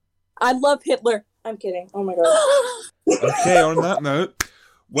I love Hitler. I'm kidding. Oh my god. Okay, on that note,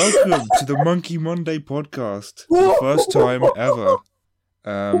 welcome to the Monkey Monday podcast for the first time ever.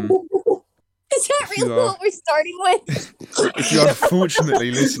 Is that really what we're starting with? If you're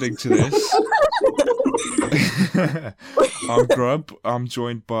unfortunately listening to this, I'm Grub. I'm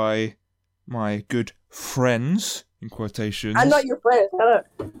joined by my good friends, in quotations. I'm not your friend. Shut up.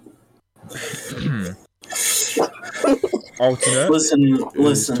 Alternate.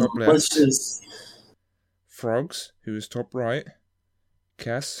 Listen. Top left. Let's just. Frogs, who is top right.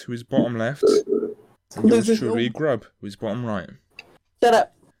 Cass, who is bottom left. And yours truly, Grub, who is bottom right. Shut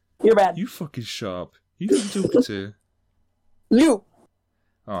up. You're bad. You fucking sharp. Who are you talking to? You.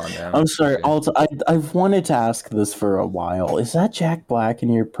 Oh, no. I'm sorry, Okay. I've wanted to ask this for a while. Is that Jack Black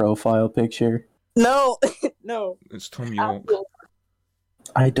in your profile picture? No. No. It's Tom York.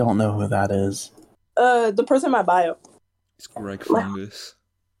 I don't know who that is. The person in my bio. It's Greg Fungus.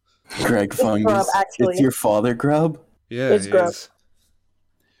 Greg Fungus. Grub, actually. It's your father, Grub? Yeah, It's it Grub. is.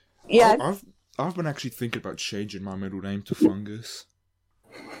 Yeah. I've been actually thinking about changing my middle name to Fungus.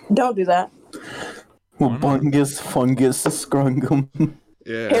 Don't do that. Why not? Fungus, Scrungum.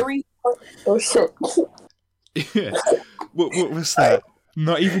 Yeah. Harry. Oh shit. Yeah. What was that?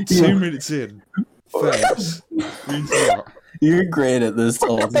 Not even 2 minutes in. Thanks. Means a lot. You're great at this,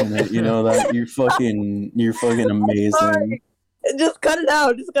 alternate. You know that? You're fucking amazing. Sorry. Just cut it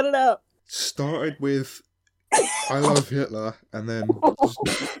out. Just cut it out. Started with I love Hitler, and then just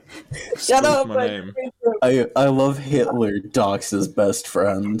Shut spoke up. my like, name. I love Hitler, Doc's best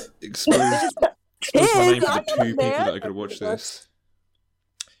friend. Exposed my name for I'm the two not a people man. that are going to watch this.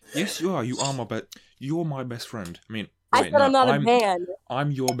 Yes, you are. You are You're my best friend. I mean, I wait, said no, I'm not a man.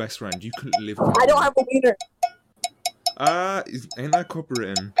 I'm your best friend. You couldn't live with me. I don't have a wiener. Ain't that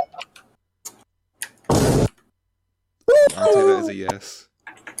copywritten? I'll take that as a yes.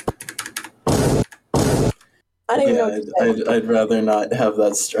 I don't even know what to say. I'd rather not have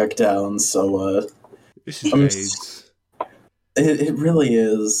that struck down, so, This is I'm AIDS. it really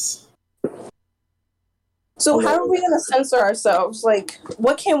is. So how are we going to censor ourselves? Like,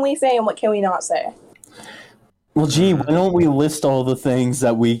 what can we say and what can we not say? Well, gee, why don't we list all the things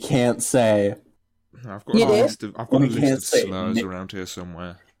that we can't say? I've got You a did? list of We list can't of say slurs Nick. around here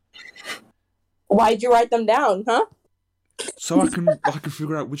somewhere, Why'd you write them down, huh? so I can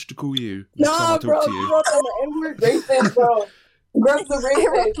figure out which to call you next time I Nah, talk bro, to you you. wrote them an N-word racist, bro. Grub's the I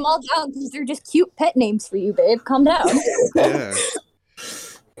wrote racist. them all down because they're just cute pet names for you, babe. Calm down. Yeah.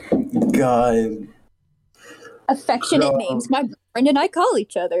 God, Affectionate No. names my boyfriend and I call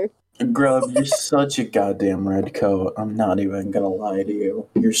each other. Grub, you're such a goddamn redcoat. I'm not even gonna lie to you.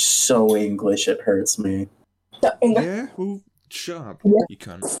 You're so English, it hurts me. Yeah. Well, shut up. Yeah. You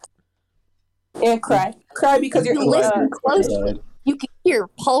cunt. And cry. Cry because you're Listen English. closely. You can hear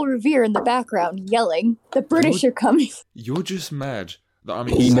Paul Revere in the background yelling, "The British are coming." You're just mad that I'm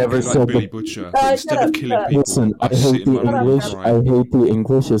He never exactly said like the- Billy Butcher, but instead shut of up, killing shut up. people, Listen, I sit hate in the my room English. and I cry. hate the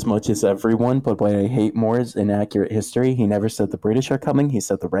English as much as everyone, but what I hate more is inaccurate history. He never said the British are coming. He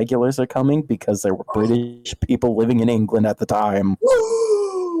said the regulars are coming because there were British people living in England at the time.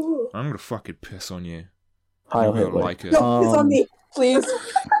 I'm gonna fucking piss on you. Heil You don't Hitler. like it. No, piss on me. Please.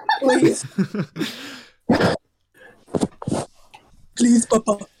 Please. Please,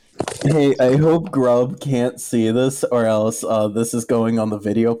 Papa. Hey, I hope Grub can't see this, or else this is going on the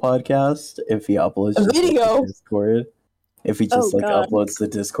video podcast if he uploads A just, like, video? the Discord. If he just Oh, God. uploads the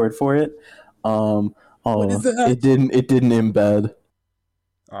Discord for it. What is that? It didn't embed.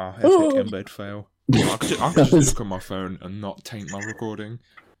 Ah, epic embed fail. I could just look on my phone and not taint my recording.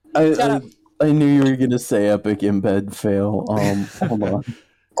 Shut up. I knew you were gonna say epic embed fail. Hold on.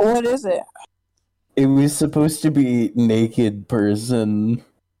 What is it? It was supposed to be naked person,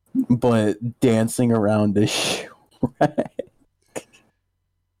 but dancing around a shrek.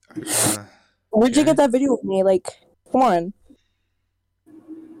 Where'd you Okay. get that video of me? Like, come on.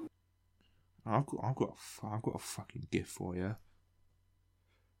 I've got a fucking gift for you.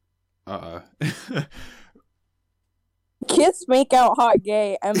 Kids make out hot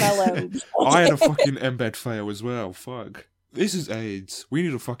gay MLM. I had a fucking embed fail as well. Fuck. This is AIDS. We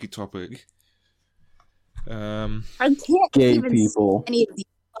need a fucking topic. I can't Gay even people. see any of these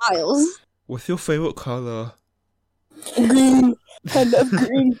files. What's your favorite color? Green. I love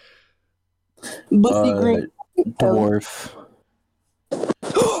green. Bussy green. Dwarf.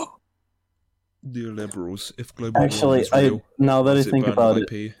 Dear liberals, if global warming Actually, is real, now that I does it think burn about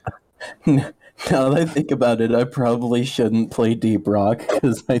IP? it, now that I think about it, I probably shouldn't play Deep Rock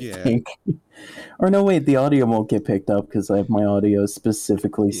because I Yeah. think. Or no, wait, the audio won't get picked up because I have my audio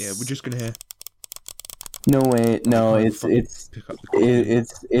specifically. Yeah, we're just gonna hear. No, wait, no, Can't it's fucking it's pick up the call.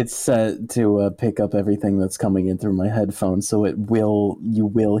 it's set to pick up everything that's coming in through my headphones, so you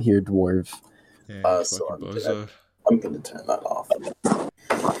will hear dwarf. Yeah, you So fucking bozo. I'm gonna turn that off.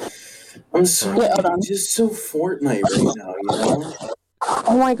 I'm so Wait, hold on. just so Fortnite right now, you know.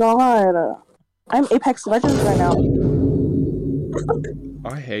 Oh my god. I'm Apex Legends right now.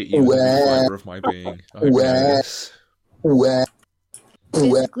 I hate you with every fiber of my being. I hope you know this.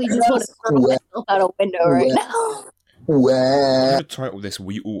 Physically just want to throw myself out a window right now. I'm gonna title this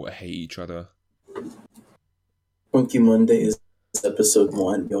 "We All Hate Each Other." Funky Monday is episode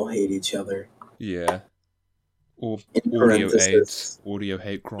 1. You'll hate each other. Yeah. Or In audio parentheses. AIDS, audio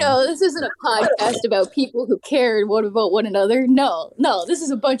hate crime. No, this isn't a podcast about people who care about one another. No, this is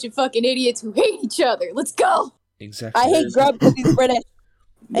a bunch of fucking idiots who hate each other. Let's go. Exactly. I hate Grub because he's British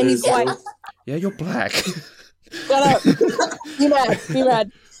and he's white. Yeah, you're black. Shut up. Be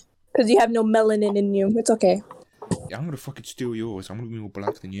mad. Because you have no melanin in you. It's okay. Yeah, I'm gonna fucking steal yours. I'm gonna be more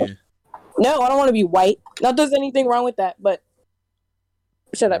black than you. No, I don't want to be white. Not there's anything wrong with that, but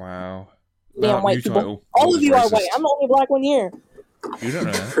shut up. Wow. Damn white new people. title. All of you are Racist. white. I'm the only black one here. You don't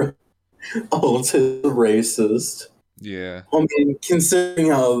know that. Oh, it's racist. Yeah. I mean, considering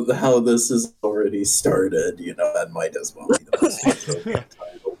how this has already started, you know, that might as well be the most appropriate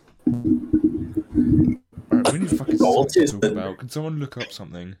title. Alright, we need fucking something to talk about. Can someone look up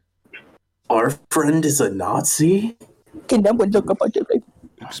something? Our friend is a Nazi? Can that one look up on your face?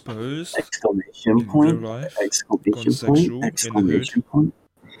 Exposed? Exclamation In point! real life? Exclamation Gone sexual point! in the Exclamation point!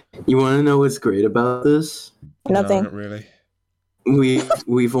 You want to know what's great about this? Nothing. No, not really.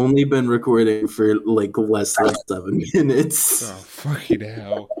 We've only been recording for like less than 7 minutes. Oh, fucking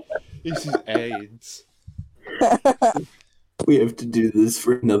hell. This is AIDS. We have to do this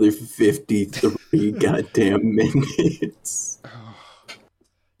for another 53 goddamn minutes. Oh.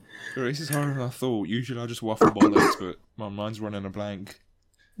 This is harder than I thought. Usually I just waffle bollocks, but my mind's running a blank.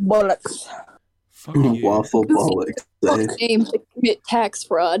 Bollocks. Fuck you. Waffle bollocks. Fuck's name to commit tax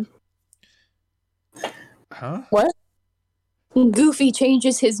fraud. Huh? What? Goofy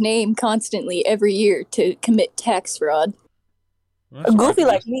changes his name constantly every year to commit tax fraud. Well, that's Goofy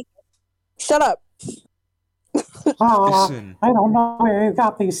quite like me. Shut up. Listen. I don't know where you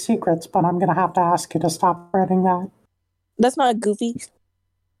got these secrets, but I'm gonna have to ask you to stop spreading that. That's not Goofy.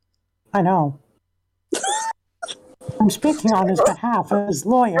 I know. I'm speaking on his behalf as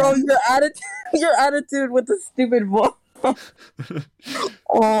lawyer. Bro, your attitude with the stupid voice.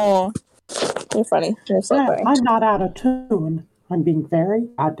 Oh, you're funny. You're so funny. I'm not out of tune. I'm being very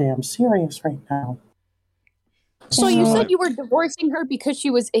goddamn serious right now. So you said you were divorcing her because she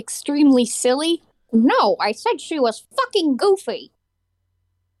was extremely silly? No, I said she was fucking goofy.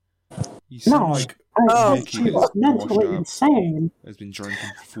 You sound No, like Oh, Mickey she that's was mentally washed up, insane. has been drinking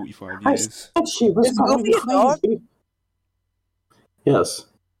for 45 I years. said she was Is going Goofy a dog? crazy. Yes.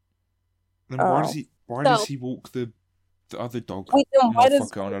 Then why does he walk the other dog Wait, then why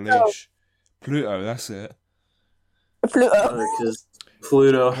does motherfucker on a Pluto- leash? Pluto, that's it. Because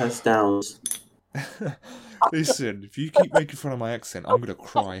Pluto has downs. Listen, if you keep making fun of my accent, I'm gonna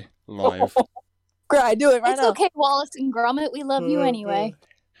cry live. Cry, do it right It's now. okay, Wallace and Gromit. We love you anyway.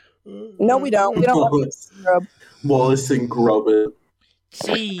 No, we don't. We don't love you, Grub. Wallace and Gromit.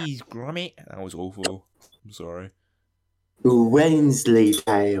 Jeez, Gromit. That was awful. I'm sorry. Wednesday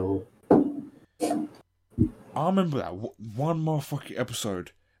tail. I remember that one motherfucking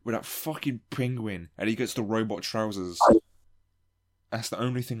episode with that fucking penguin and he gets the robot trousers. That's the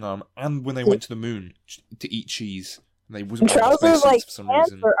only thing and when they went to the moon to eat cheese, and they wasn't wearing Trousers spacesuits like for some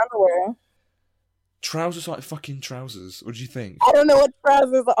pants reason. or underwear? Trousers like fucking trousers. What do you think? I don't know what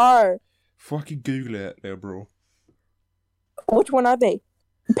trousers are. Fucking Google it, there, bro. Which one are they?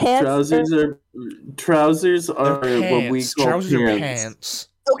 Pants? Trousers are what we Pants. call Trousers are pants. pants.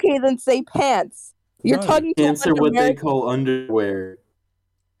 Okay, then say pants. You're No, talking to Pants are what they American. call underwear.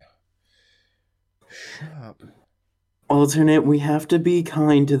 Shut up. Alternate, we have to be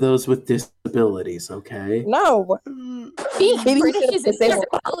kind to those with disabilities, okay? No. Being Maybe you British should've is a said that.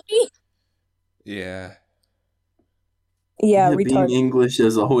 disability. Yeah. Yeah, Being retard. English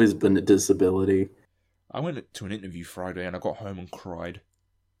has always been a disability. I went to an interview Friday and I got home and cried.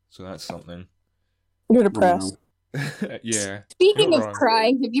 So that's something. You're depressed. Yeah. Speaking You're of wrong.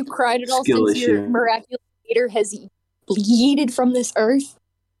 crying, have you cried at all Skill since your issue. miraculous leader has yeeted from this earth?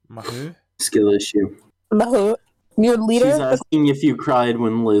 My who? Skill issue. No. Your leader? She's asking if you cried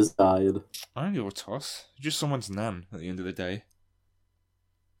when Liz died. I don't give a toss. Just someone's nan at the end of the day.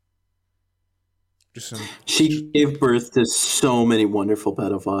 Just some. She gave birth to so many wonderful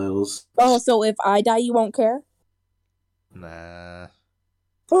pedophiles. Oh, so if I die, you won't care? Nah.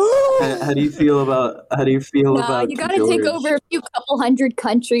 How do you feel about Nah, you gotta take George? over a few couple hundred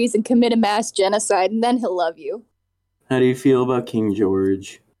countries and commit a mass genocide, and then he'll love you. How do you feel about King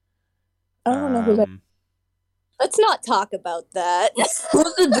George? I don't know who that. Let's not talk about that.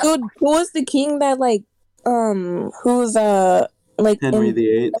 Who's the dude? Who was the king that who's like Henry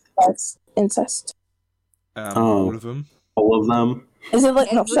VIII. incest? All of them. All of them. Is it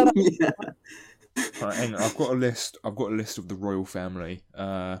like no? Shut up. Yeah. Right, hang on. I've got a list of the royal family.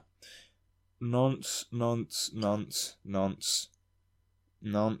 Nonce. Oh,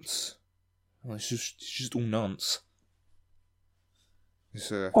 it's just all nonce. It's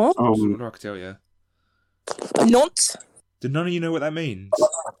what do I tell you? Nonce. Do none of you know what that means?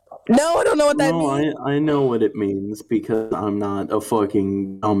 No, I don't know what that means. I know what it means because I'm not a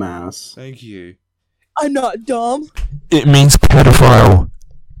fucking dumbass. Thank you. I'm not dumb. It means pedophile.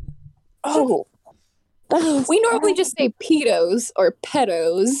 Oh. We normally just say pedos or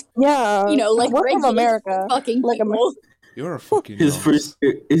pedos. Yeah. You know, like we're from regular America. fucking Like people. You're a fucking His first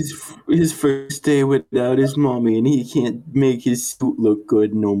day without his mommy, and he can't make his suit look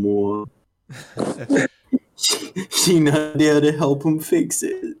good no more. She not there to help him fix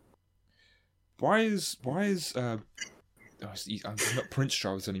it. Why is he's not Prince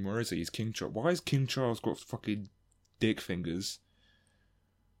Charles anymore, is he? He's King Charles. Why has King Charles got fucking dick fingers?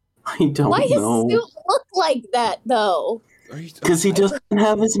 I don't Why his know. suit look like that, though? Because he doesn't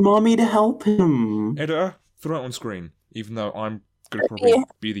have his mommy to help him. Editor, throw it on screen. Even though I'm gonna probably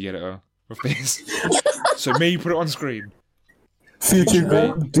be the editor of this. So me, put it on screen. Future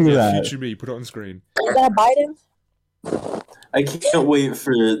me, do that. Future me, put it on screen. Is that Biden? I can't wait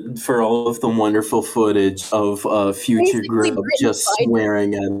for all of the wonderful footage of future Basically, Grub Britain just Biden.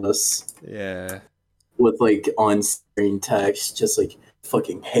 swearing at us Yeah. with like on-screen text, just like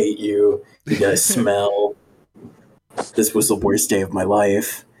fucking hate you. You guys smell. This was the worst day of my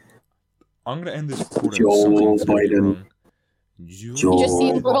life. I'm gonna end this recording Joe with something that's gonna be Biden. wrong. Joe You just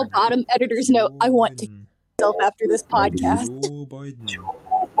see the little bottom editor's note. I want to Biden. myself after this podcast. Joe Biden.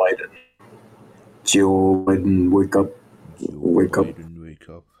 Biden. Joe Biden, wake up. Wake up. Biden, wake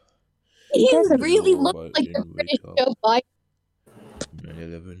up. He doesn't really Joe looks like the Biden, British wake up. Joe Biden.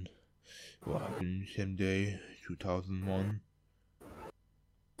 9/11. What happened same day, 2001?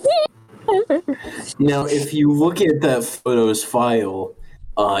 Now, if you look at that photos file,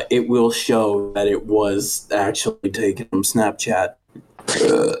 it will show that it was actually taken from Snapchat.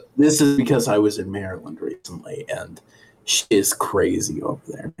 This is because I was in Maryland recently, and shit is crazy over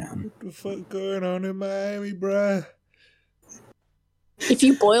there, man. What the fuck going on in Miami, bruh? If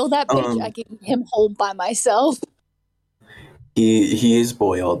you boil that bitch, I can eat him whole by myself. He is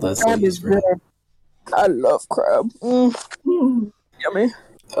boiled. That's Crab what is he's real. good. I love crab. Yummy.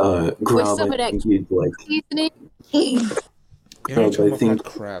 Grub, some of I that think you'd like. Seasoning. The only time I I've think- had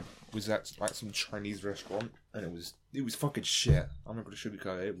crab was at like some Chinese restaurant, and it was fucking shit. I'm not gonna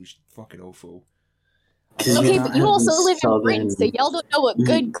sugarcoat it. It was fucking awful. 'Cause Okay, you're but not you also having live in Britain, so southern- y'all don't know what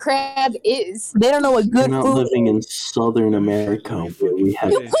good crab is. They don't know what You're good not food living is. in Southern America where we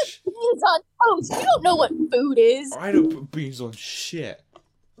have. You put beans on toast. You don't know what food is. I don't put beans on shit,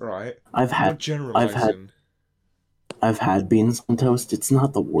 right? I've I'm had not generalizing. I've had beans on toast. It's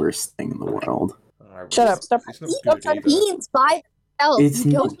not the worst thing in the world. Alright, Shut up, stop. It's not Eat good up some either. beans by themselves. It's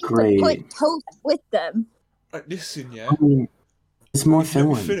You not don't need great. to put toast with them. Listen, yeah. I mean, it's more If you let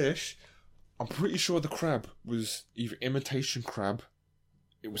me filling. finish, I'm pretty sure the crab was either imitation crab,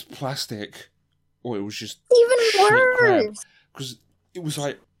 it was plastic, or it was just Even shit crab. worse. Because it was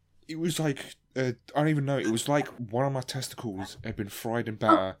like I don't even know. It was like one of my testicles had been fried in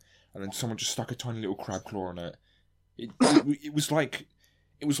batter, and then someone just stuck a tiny little crab claw on it. It was like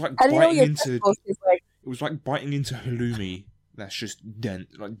How do you know biting your into testicles taste like? it was like biting into halloumi. That's just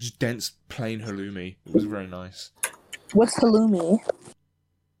dense plain halloumi. It was very nice. What's halloumi?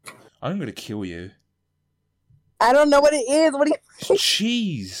 I'm gonna kill you. I don't know what it is. What do you? It's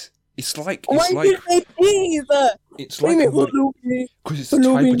cheese. It's like Why do you say cheese? it's What do you like mean halloumi? because it's the type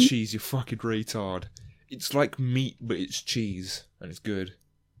of halloumi? cheese. You fucking retard. It's like meat, but it's cheese, and it's good.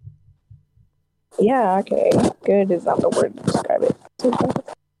 Yeah, okay. Good is not the word to describe it.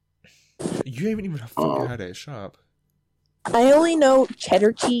 You haven't even fucking had it. Shut up. I only know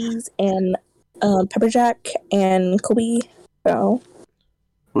cheddar cheese and pepper jack and Kobe. So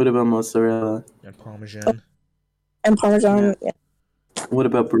What about mozzarella? And Parmesan and Parmesan. Yeah. What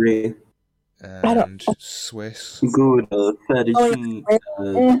about brie? and Swiss. Good, fettuccine.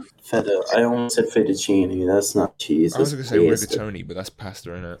 yeah. Feta. I almost said fettuccine. That's not cheese. I was That's gonna say pasta. rigatoni, but that's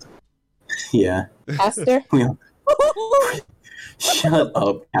pasta, isn't it? Yeah. Pastor. Shut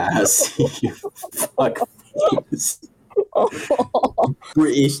up, Cass. You fuck face.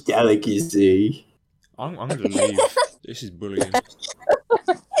 British delicacy. I'm gonna leave. This is bullying.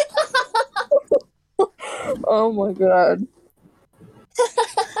 Oh my god.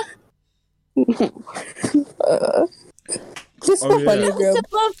 Just Oh, so yeah. funny, The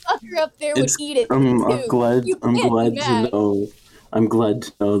bro. motherfucker up there would eat it I'm too. glad. You I'm can't glad be to mad. know. I'm glad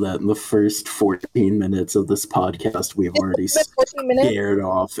to know that in the first 14 minutes of this podcast, we've already It's been 14 minutes. scared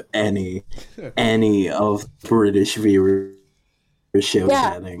off any of British viewers show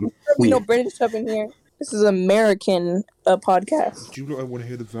Yeah. getting. There'll be no British stuff in here. This is an American podcast. Do you know I want to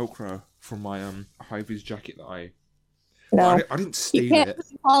hear the Velcro from my high-vis jacket that I... No. I didn't You steal can't it.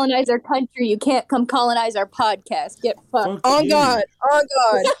 colonize our country. You can't come colonize our podcast. Get fucked. Fuck Oh you. god. Oh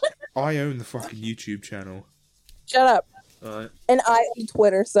god. I own the fucking YouTube channel. Shut up. Alright. And I own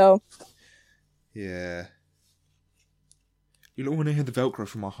Twitter, so. Yeah. You don't want to hear the Velcro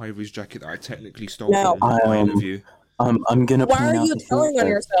from my high-vis jacket that I technically stole No. from my interview. I'm gonna. Why point are out you the telling fact on that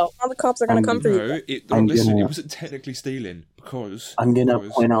yourself? Now the cops are gonna come for you. No, it gonna- wasn't technically stealing because I'm gonna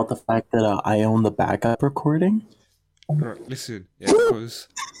point out the fact that I own the backup recording. Right, listen, yeah, because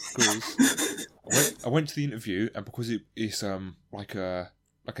I went to the interview and because it's like a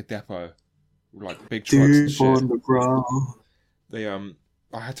depot, like big trucks and Deep shit. on the ground. They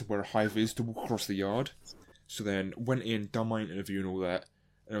I had to wear a high vis to walk across the yard. So then went in, done my interview and all that,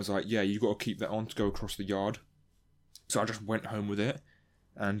 and I was like, yeah, you got to keep that on to go across the yard. So I just went home with it,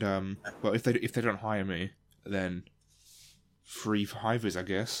 and well, if they don't hire me, then free for high vis, I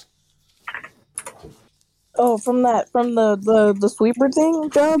guess. Oh, from the sweeper thing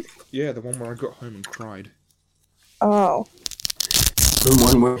job? Yeah, the one where I got home and cried. Oh. The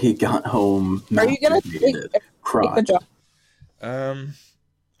one where he got home. Are you gonna take the cried. job?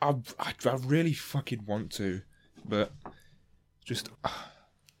 I really fucking want to, but just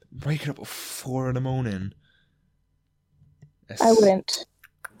waking up at 4 a.m. I wouldn't.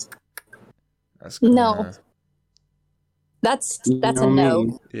 That's No. That's a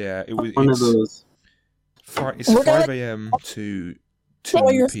no. Yeah, One of those. It's We're gonna- 5 a.m. to 2 Oh,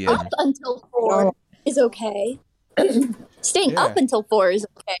 you're p.m. Up until 4 is okay. Staying Yeah. up until 4 is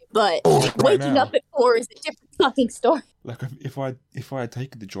okay, but waking now. up at 4 is a different fucking story. Like if I had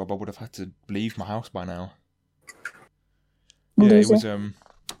taken the job, I would have had to leave my house by now. Yeah,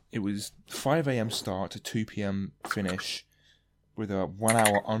 it was 5 a.m. start to 2 p.m. finish, with a 1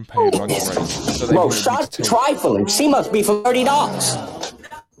 hour unpaid lunch break. So they Whoa, wanted me to shot take- trifling. She must be from Dirty Dogs.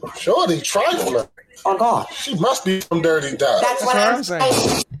 Shorty trifling. Oh, God. She must be from Dirty Dogs. That's what I'm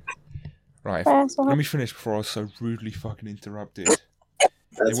saying. Right, Asshole. let me finish before I was so rudely fucking interrupted. They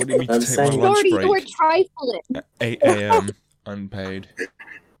That's wanted me what to I'm take my saying. lunch Shorty, you were break trifling. at 8 a.m. unpaid.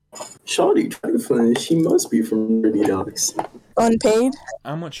 Shawty trifling. She must be from Dirty Dogs. Unpaid?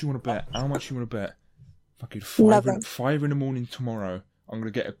 How much you want to bet? Fucking Nothing. 5 in the morning tomorrow. I'm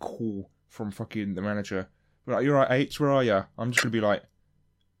gonna get a call from fucking the manager. Like, you're right, H. Where are you? I'm just gonna be like,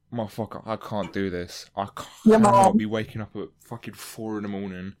 motherfucker, I can't do this. I Your cannot mom. be waking up at fucking 4 in the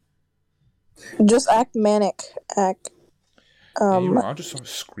morning. Just act manic. Act. Yeah, you're right, I'll just start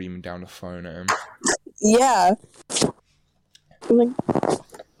screaming down the phone at him. Yeah. Like,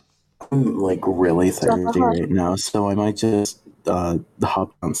 I'm like really thirsty Uh-huh. right now, so I might just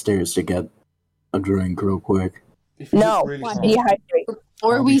hop downstairs to get a drink real quick. If you no. look really hard- Dehydrate.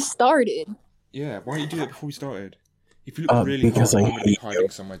 Before we started. Yeah, why don't you do that before we started? If you look really Because hard, I I'm gonna be hate hiding you.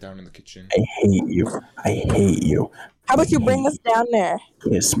 somewhere down in the kitchen. I hate you. I hate you. How about you bring us down there?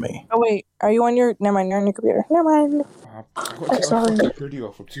 Kiss me. Oh, wait. Are you on your... Never mind, you're on your computer. Never mind. I've got to take my Sorry. fucking hoodie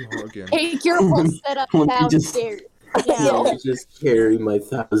off. I'm too hot again. Take your whole setup Let me just- downstairs. I'll Yeah. just carry my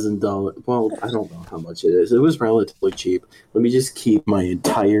 $1,000. Well, I don't know how much it is. It was relatively cheap. Let me just keep my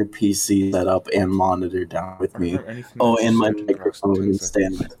entire PC set up and monitor down with me. Anything Oh, that's and my said in the last microphone 10 and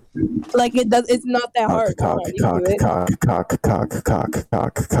seconds. stand. Like, it's not that hard. Come on, you can do it. Cock.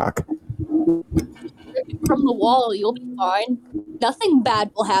 From the wall, you'll be fine. Nothing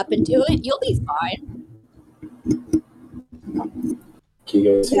bad will happen to it. You'll be fine. Can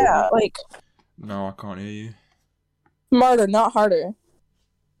you guys hear Yeah, like, No, I can't hear you. smarter, not harder.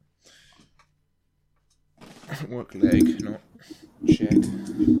 Work leg, not shed.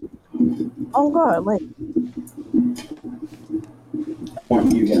 Oh, God, like... I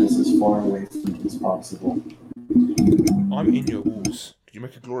want you guys as far away from me as possible. I'm in your walls. Could you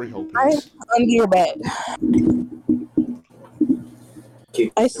make a glory hole, I'm please? under your bed.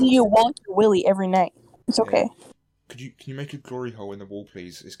 I see you walk your willy every night. It's okay. Can you make a glory hole in the wall,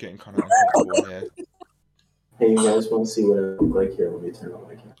 please? It's getting kind of uncomfortable in here. Hey, you guys want to see what I look like here? Let me turn on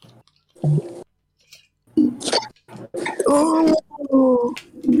my camera. Ooh,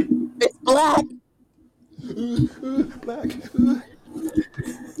 it's black.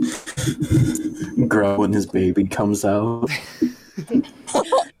 Grub when his baby comes out.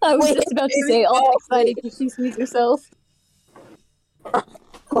 I was Wait, just about to say, all excited because she sees herself.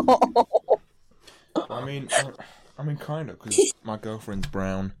 I mean, kinda, because my girlfriend's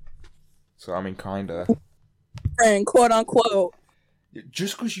brown. So, I mean, kinda. And quote unquote.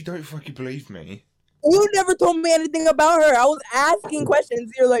 Just because you don't fucking believe me. You never told me anything about her. I was asking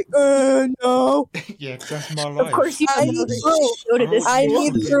questions. You're like, no. Yeah, because that's my life. Of course, you I don't know need that proof. you go to this I school.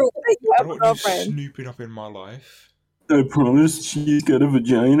 need proof that you I have don't a want you girlfriend. snooping up in my life. I promise she's got a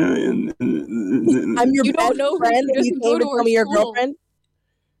vagina and... I'm your You don't best know who friend and you doesn't go came to to tell her me your school. girlfriend?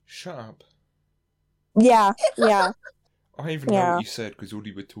 Shut up. Yeah. I even know what you said because all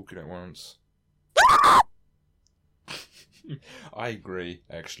you were talking at once. I agree,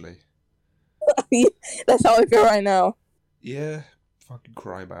 actually. That's how I feel right now. Yeah, fucking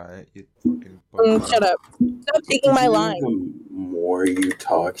cry about it. You fucking Shut up. Stop taking my line. The more you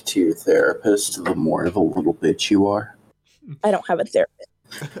talk to your therapist, the more of a little bitch you are. I don't have a therapist.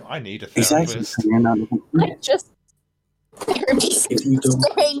 I need a Exactly. therapist. So you're not. I just therapy's If you don't,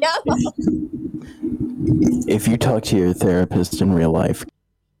 straight up. if you talk to your therapist in real life,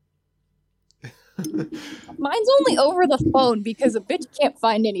 Mine's only over the phone because a bitch can't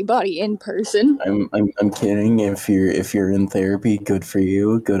find anybody in person. I'm kidding. If you're in therapy, good for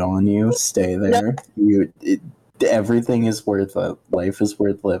you. Good on you. Stay there. Everything is worth it. Life is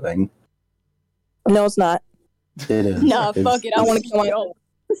worth living. No, it's not. It is. Nah, fuck it. I want to kill go.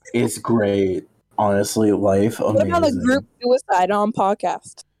 It's great. Honestly, life What about a amazing. group suicide on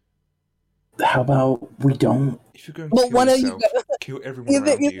podcast? How about we don't? If you're going But to kill one of yourself, you, kill everyone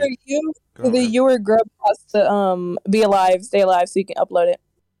around you. Go either ahead. you or Grub has to be alive, stay alive, so you can upload it.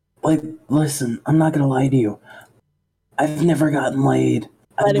 Like, listen, I'm not gonna lie to you. I've never gotten laid.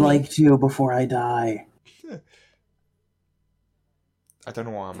 I'd like to before I die. I don't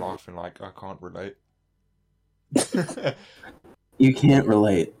know why I'm laughing. Like I can't relate. You can't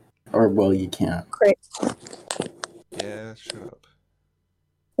relate, or well, you can't. Great. Yeah, shut up.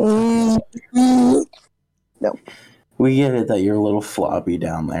 No. We get it that you're a little floppy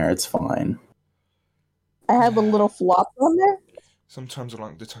down there. It's fine. I have a little flop on there. Sometimes I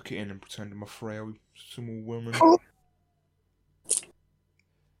like to tuck it in and pretend I'm a frail, small woman.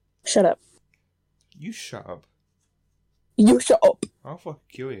 Shut up. You shut up. You shut up. I'll fucking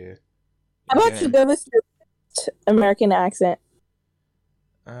kill you. How about you give us your American accent?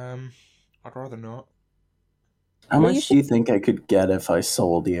 I'd rather not. How What do much do you think I could get if I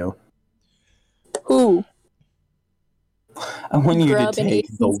sold you? Who? I want you to Grub in take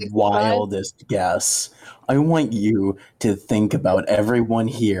the 1865? wildest guess. I want you to think about everyone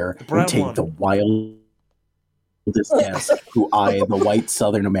here The brown and take one. the wildest guess who I, the white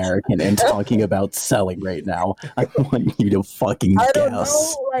Southern American, am talking about selling right now. I want you to fucking I don't guess.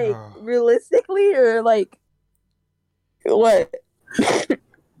 know, like, realistically, or, like, what?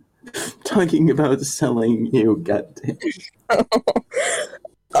 Talking about selling you, goddamn.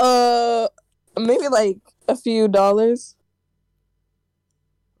 Maybe, like, a few dollars.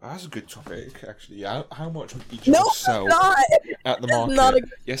 That's a good topic, actually. How much would each No, of us sell not. at the It's market? not a-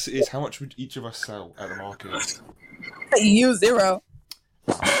 Yes, it is. How much would each of us sell at the market? You zero.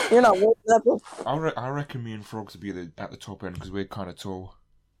 You're not worth nothing. I reckon me and Frogs would be at the top end because we're kind of tall.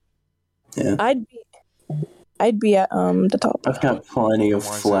 Yeah. I'd be at the top. I've got plenty of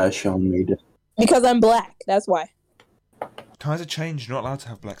Why is flesh on me. Because I'm black, that's why. Times have changed. You're not allowed to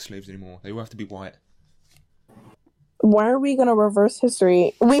have black slaves anymore. They all have to be white. Why are we gonna reverse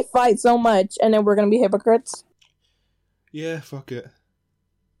history? We fight so much and then we're gonna be hypocrites? Yeah, fuck it.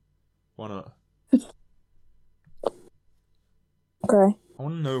 Why not? Okay. I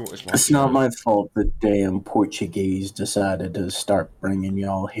want to know what it's like. It's not my fault the damn Portuguese decided to start bringing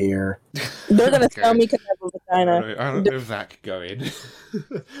y'all here. They're gonna Okay. tell me because I have a vagina. I don't know if that could go in.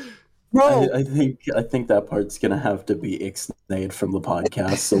 Bro, I think that part's gonna have to be ixnayed from the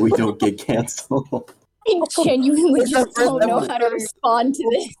podcast so we don't get canceled. I genuinely It's the just don't first know episode. how to respond to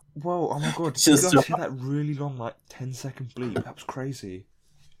this. Whoa, oh my god. Just Did you guys hear that really long, like, 10-second bleep? That was crazy.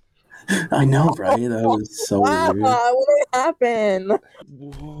 I know, right? That was so wow, weird. what happened?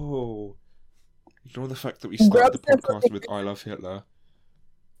 Whoa. Ignore the fact that we started the podcast with I Love Hitler.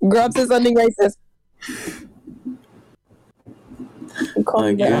 Grub says something racist. Calm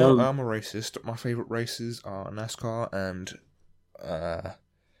Like, down. yeah. I'm a racist. My favourite races are NASCAR and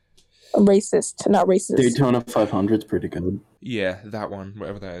Racist, not racist. Daytona 500's pretty good. yeah, that one,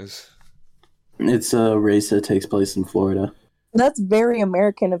 whatever that is. It's a race that takes place in Florida. That's very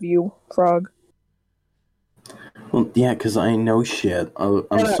American of you, Frog. Well, yeah, because I know shit.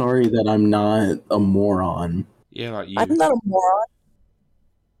 I'm sorry that I'm not a moron. Yeah, like you. I'm not a moron.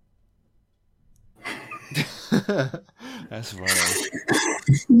 That's funny.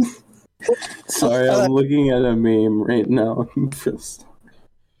 Sorry, I'm looking at a meme right now. I'm just...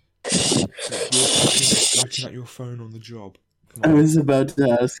 You're fucking looking at your phone on the job. I was about to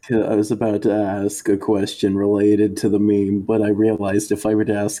ask a question related to the meme, but I realized if I were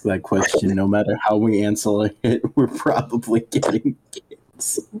to ask that question, no matter how we answer it, we're probably getting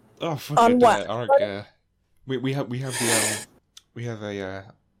canceled. Oh fuck On it, what? I don't care. We have a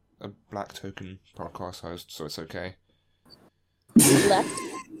black token podcast host, so it's okay. Left.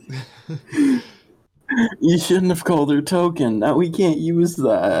 You shouldn't have called her token. Now we can't use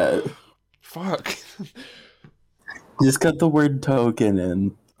that. Fuck. Just cut the word token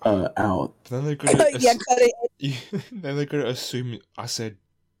and out. Then they're gonna Yeah, cut it. then they're gonna assume I said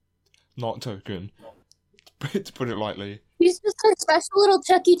not token. To put it lightly. He's just a special little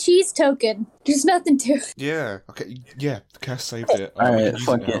Chuck E. Cheese token. There's nothing to it. Yeah. Okay. Yeah. Cass saved it. All We right, can use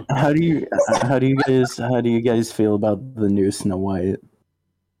fuck it it. now. How do you guys feel about the new Snow White?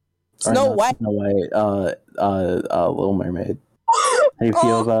 Or Snow not White. Snow White. Little Mermaid. How do you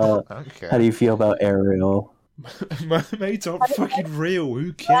feel about? Okay. How do you feel about Ariel? Mermaids aren't fucking real.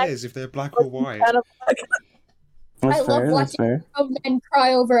 Who cares if they're black or white? That's I love fair. That's watching fair. men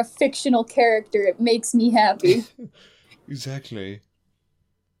cry over a fictional character. It makes me happy. Exactly.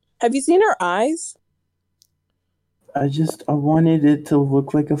 Have you seen her eyes? I wanted it to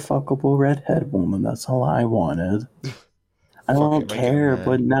look like a fuckable redhead woman. That's all I wanted. I Fuck don't it, make it a care, man.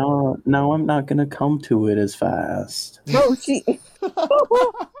 but now I'm not gonna come to it as fast. Bro, she.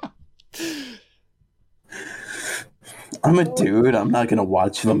 I'm a dude. I'm not gonna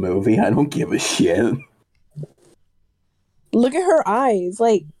watch the movie. I don't give a shit. Look at her eyes.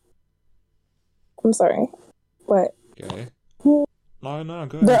 Like, I'm sorry. What? Okay. Hmm. No,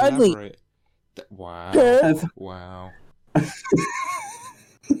 go They're ahead, ugly. elaborate. Wow. Huh? Wow.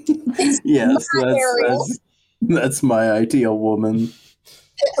 Yes, Ariel. that's my ideal woman.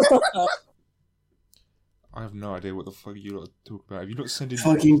 I have no idea what the fuck you lot talk about. Have you not sent in...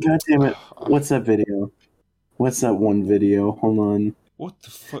 Fucking goddamn it! What's that video? What's that one video? Hold on. What the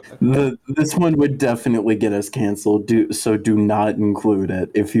fuck? This one would definitely get us canceled. Do not include it.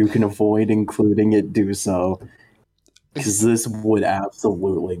 If you can avoid including it, do so. Because this would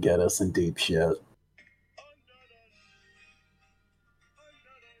absolutely get us in deep shit.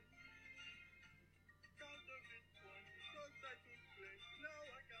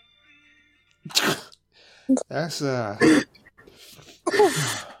 That's Of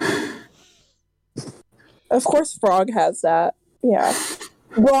course, Frog has that. Yeah.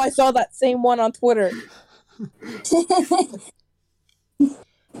 Bro, I saw that same one on Twitter.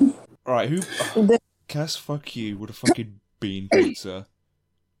 Alright, who... Cass, fuck you with a fucking bean pizza.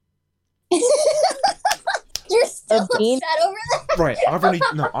 You're still A bean? upset over that? Right, I've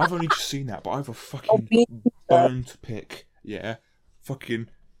only just seen that, but I have a fucking bean pizza. bone to pick. Yeah, fucking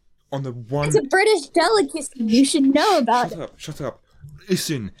on the one. It's a British delicacy. You should know about it. Shut up.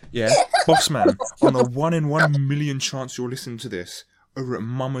 Listen, yeah, boss man. On the 1 in 1 million chance you're listening to this over at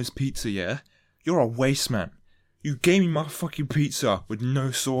Mama's Pizza, yeah, you're a waste man. You gave me my fucking pizza with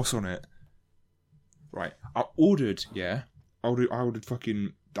no sauce on it. Right, I ordered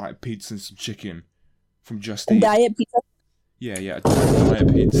fucking like pizza and some chicken from Just Eat. Diet pizza. Yeah,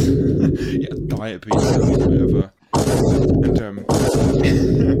 diet pizza. Yeah, diet pizza, whatever. And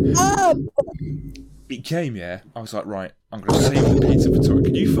it came, yeah. I was like, right, I'm gonna save the pizza for tomorrow.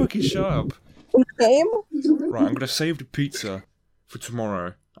 Can you fucking shut up? Game? Right, I'm gonna save the pizza for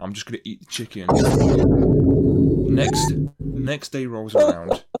tomorrow. I'm just gonna eat the chicken. Next day rolls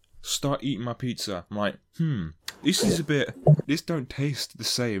around. Start eating my pizza. I'm like, this don't taste the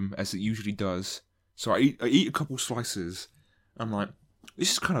same as it usually does. So I eat a couple slices. I'm like,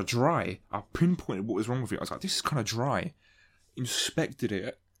 this is kind of dry. I pinpointed what was wrong with it. I was like, this is kind of dry. Inspected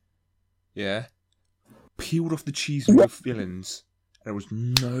it. Yeah. Peeled off the cheese and the fillings. And there was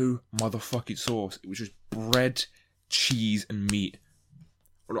no motherfucking sauce. It was just bread, cheese, and meat.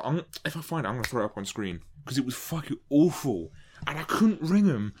 If I find it, I'm going to throw it up on screen. Because it was fucking awful. And I couldn't ring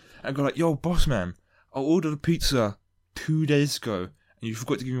him and go like, yo, boss man, I ordered a pizza 2 days ago. And you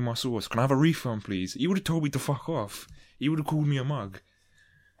forgot to give me my sauce. Can I have a refund, please? He would have told me to fuck off. He would have called me a mug.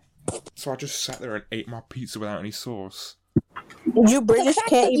 So I just sat there and ate my pizza without any sauce. You British The fact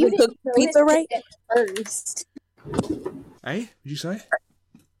can't that you even cook didn't pizza notice right? it First. Hey? What did you say?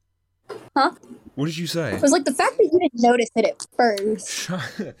 Huh? What did you say? It was like the fact that you didn't notice it at first.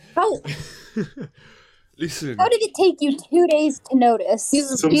 Shut How, Listen. how did it take you 2 days to notice?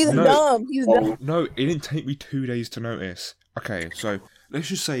 He's No. dumb. He's dumb. No, it didn't take me 2 days to notice. Okay, so let's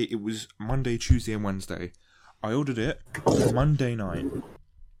just say it was Monday, Tuesday, and Wednesday. I ordered it Monday night.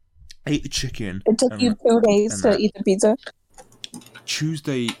 ate the chicken. It took you 2 days to eat the pizza.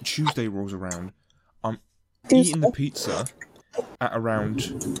 Tuesday rolls around. I'm eating the pizza at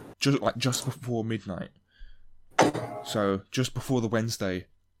around just before midnight. So just before the Wednesday.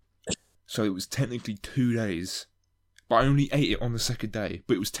 So it was technically 2 days. But I only ate it on the second day.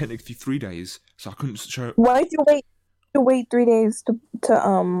 But it was technically 3 days. So I couldn't show. Why did you wait 3 days to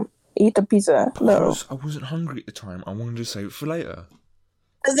eat the pizza? Because I wasn't hungry at the time. I wanted to save it for later.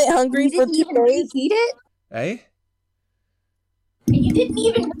 Is it hungry for 2 days? Reheat it? Eh? You didn't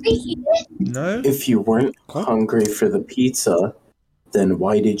even reheat it? No. If you weren't hungry for the pizza, then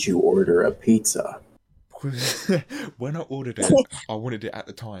why did you order a pizza? Because when I ordered it, I wanted it at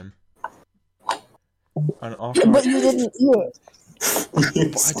the time. And after But you didn't eat it. But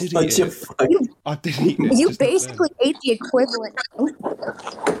I did eat it. I did eat it. You basically ate the equivalent.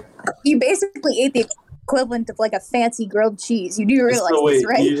 You basically ate the equivalent of like a fancy grilled cheese. You do realize So wait, this,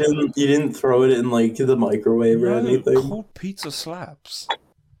 right? you didn't throw it in like the microwave or anything? Cold pizza slaps.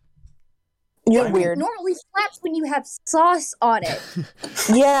 You're weird. It normally slaps when you have sauce on it.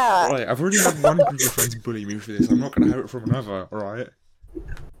 Yeah. Alright, I've already had one group of friends bully me for this. I'm not going to have it from another, alright?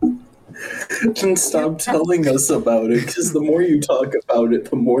 Then stop telling us about it, because the more you talk about it,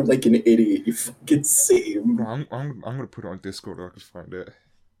 the more like an idiot you fucking seem. Bro, I'm going to put it on Discord or I can find it.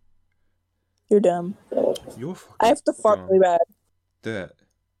 You're dumb. You're fucking I have to fart dumb. really bad. That.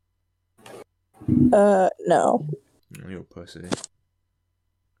 No. You're a pussy.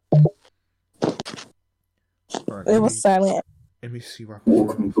 Right, It was silent. Let me see what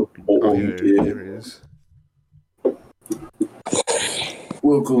Welcome to Oh, here it is.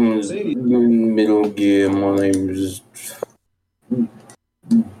 Welcome to Middle Gear. My name is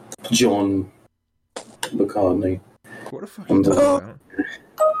John McCartney. What the fuck are you talking about?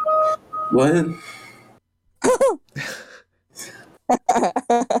 What?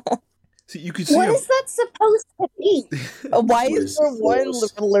 See, you could see What is that supposed to be? Why is there one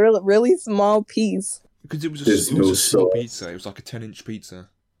really small piece? Because it was There's it was no a small sauce. pizza. It was like a 10-inch pizza.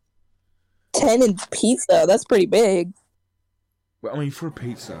 10-inch pizza? That's pretty big. Well, I mean, for a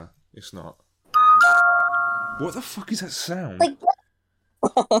pizza, it's not. What the fuck is that sound? Like,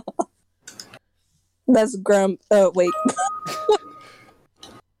 That's wait.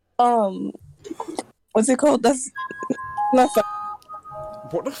 What's it called? That's not.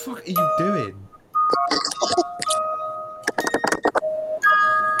 What the fuck are you doing?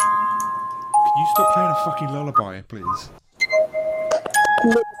 Can you stop playing a fucking lullaby, please?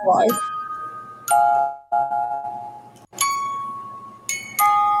 Why?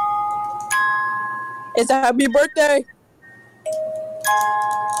 It's a happy birthday.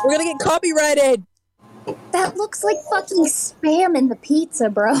 We're gonna get copyrighted. that looks like fucking spam in the pizza,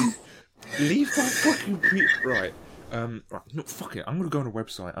 bro. Leave that fucking right. Right. No, fuck it. I'm gonna go on a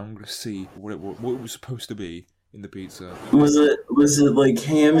website. I'm gonna see what it was supposed to be in the pizza. Was it like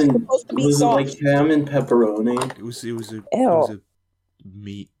ham and ham and pepperoni? It was a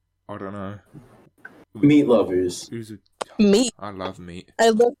meat. I don't know. Meat lovers. It was a Meat. I love meat. I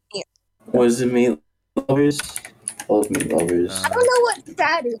love meat. Was it meat lovers? I love meat lovers. I don't know what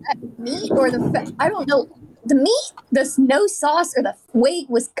fat is. Meat or the fat? I don't know. The meat, the no sauce, or the way it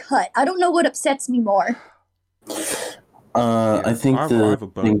was cut. I don't know what upsets me more. I think I the have a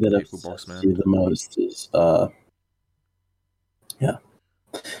bone thing that with pickle, upsets boss man. you the most is yeah.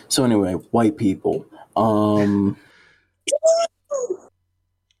 So anyway, white people. Oh,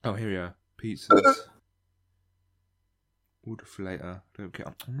 here we are. Pizzas. Order for later. Don't care.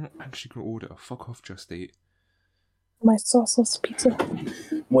 I'm not actually gonna order. Fuck off, Just Eat. My sauceless pizza.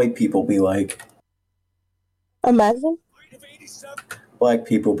 White people be like, Imagine. black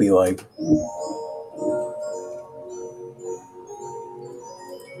people be like,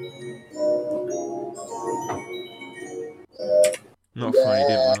 Not funny.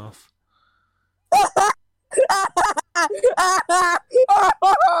 Didn't laugh.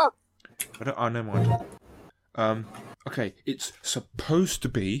 I never mind. Okay. It's supposed to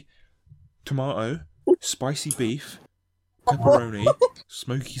be tomato, spicy beef, pepperoni,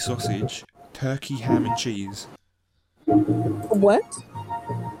 smoky sausage, turkey, ham, and cheese. What?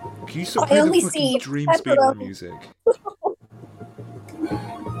 Can you stop I playing only the fucking see Dream pepperoni. Speedrun music?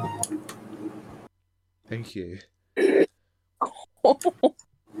 Thank you.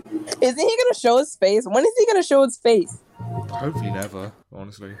 Isn't he gonna show his face? When is he gonna show his face? Hopefully never,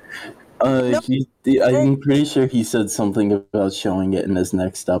 honestly. I'm pretty sure he said something about showing it in his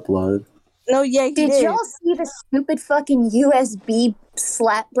next upload. No, yeah, he Did did. y'all see the stupid fucking USB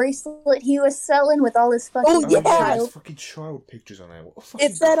slap bracelet he was selling with all his fucking Oh, yeah. There's fucking child pictures on there. What the fuck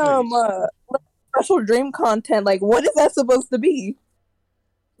It is said that? special dream content. Like, what is that supposed to be?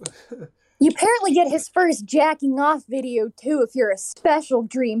 You apparently get his first jacking off video too if you're a special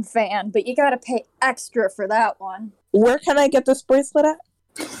Dream fan, but you gotta pay extra for that one. Where can I get this bracelet at?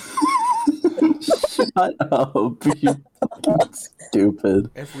 Shut up, you fucking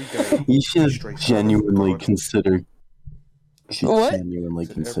stupid. Every day. You should stray further genuinely from God. consider. You should What? genuinely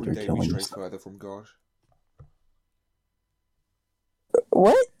Said consider every day we killing stray yourself. further from God.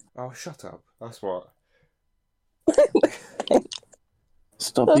 What? Oh, shut up. That's what.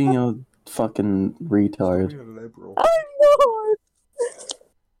 Stop being a fucking Stop retard. being a liberal.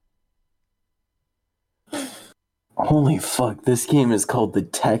 Holy fuck, this game is called The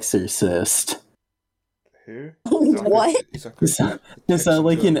Texorcist. Who? What? Is that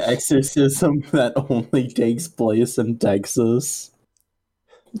like an exorcism that only takes place in Texas?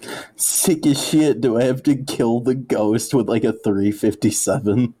 Sick as shit, do I have to kill the ghost with like a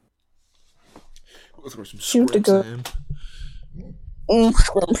 357? We'll throw some Shoot the scripts at him.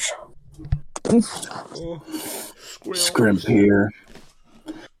 Oh, Scrimp here,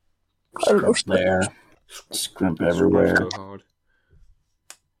 I don't know. scrimp there, scrimp everywhere. Go hard.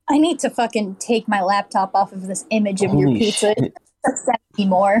 I need to fucking take my laptop off of this image of your Holy pizza. shit. It's upsetting me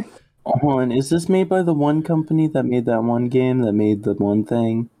more. Hold on, is this made by the one company that made that one game that made the one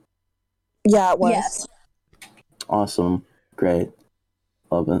thing? Yeah, it was. Yes. Awesome. Great.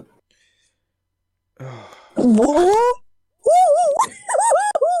 Love it. What?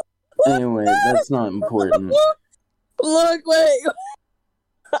 Anyway, that's not important. Look, wait.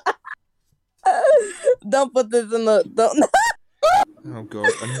 Don't put this in the. Don't. Oh god,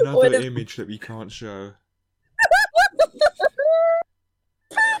 another Wait a- image that we can't show.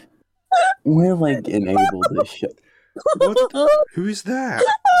 We're like enabled to show. What? Who is that?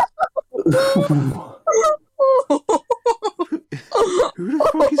 Who the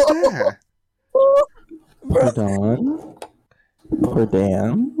fuck is that? Pardon?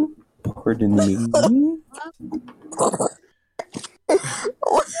 Pardon? Pardon me?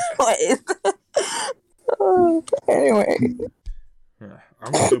 What is that? Anyway.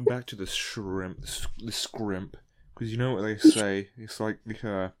 I'm gonna go back to the scrimp, because you know what they say. It's like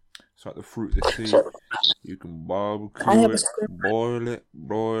the fruit of the sea. You can I barbecue have a it, script. boil it,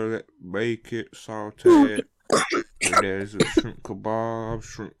 broil it, bake it, saute it. There's a shrimp kebab,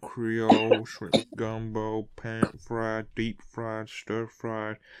 shrimp creole, shrimp gumbo, pan fried, deep fried, stir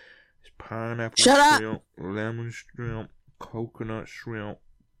fried. It's pineapple Shut up! shrimp, lemon shrimp, coconut shrimp,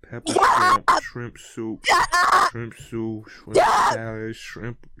 pepper shrimp, shrimp soup, shrimp salad,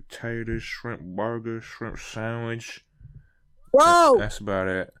 shrimp potatoes, shrimp burger, shrimp sandwich. Bro, That's about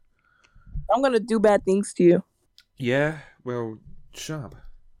it. I'm gonna do bad things to you. Yeah, well, shut up.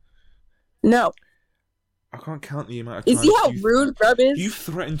 No. I can't count the amount of You times see how rude Grub is? you've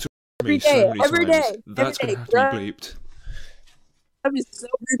threatened to Every me day, so many every times. day, That's every gonna day, have to be bleeped. Grub is so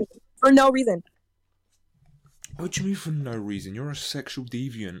rude for no reason. What do you mean for no reason? You're a sexual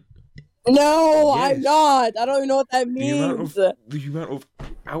deviant. No, Yes. I'm not. I don't even know what that The means. amount of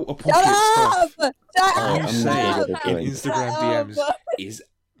out of Shut pocket up! stuff Shut you up! I'm say not in gonna do it. Instagram Shut DMs up. is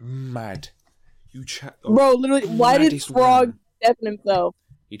mad. You chat, Bro, literally, why did maddest Frog one. deafen himself?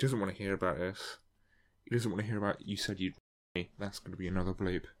 He doesn't want to hear about this. He doesn't want to hear about you said you'd. That's gonna be another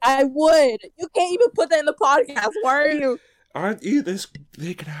bleep. I would. You can't even put that in the podcast. Why are you?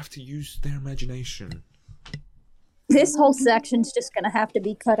 They're gonna have to use their imagination. This whole section's just gonna have to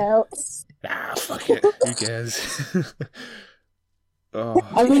be cut out. Ah, fuck it. Who cares? Oh.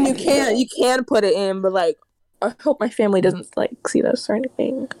 I mean, you can put it in, but like, I hope my family doesn't like see this or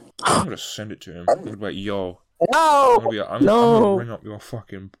anything. I'm gonna send it to him. I'm gonna be like, yo. No, I'm no. gonna ring up your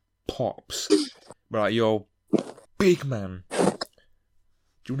fucking pops. Be like, yo, big man. Do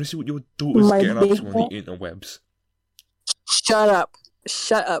you wanna see what your daughter's My getting up big to on man? the interwebs? Shut up.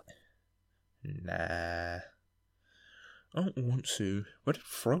 Shut up. Nah. I don't want to. Where did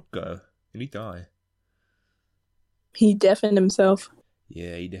Frog go? Did he die? He deafened himself.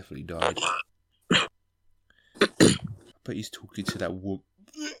 Yeah, he definitely died. But he's talking to that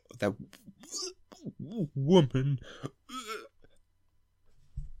woman.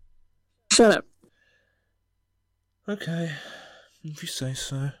 Shut up. Okay, if you say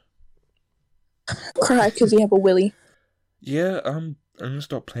so. Cry because you have a willy. Yeah, I'm gonna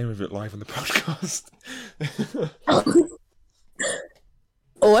start playing with it live on the podcast.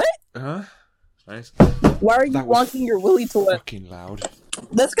 What? Huh? Nice. Why are you That was wanting your willy to what? fucking loud.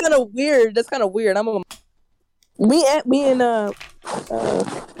 That's kind of weird. Me and never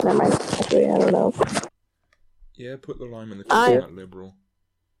mind. Actually, I don't know. Yeah, put the lime in the I- coconut, liberal.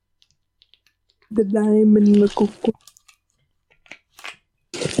 The lime and the cocoa.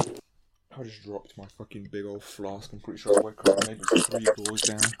 I just dropped my fucking big old flask. I'm pretty sure I woke up maybe 3 floors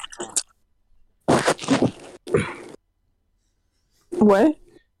down. What?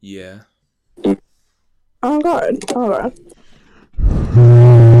 Yeah. Oh god. Oh god.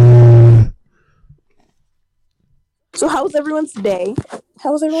 So how was everyone's day?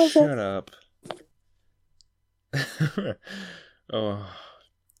 How was everyone's day? Shut up. Oh.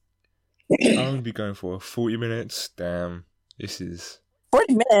 I'm gonna be going for 40 minutes. Damn. This is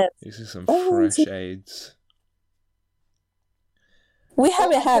 40 minutes. This is some Oh, fresh AIDS. We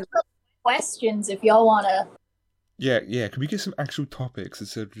haven't had questions if y'all want to. Yeah. Can we get some actual topics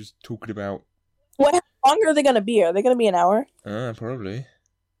instead of just talking about? What? How long are they gonna be? Are they gonna be an hour? Probably.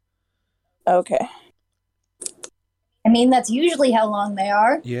 Okay. I mean, that's usually how long they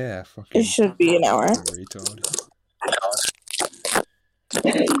are. Yeah, fucking. It should be an hour. Retard.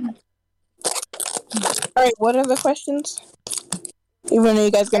 Alright, what are the questions? Even though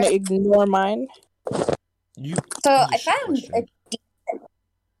you guys gonna ignore mine? So I found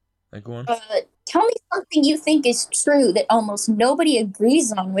Go on. tell me something you think is true that almost nobody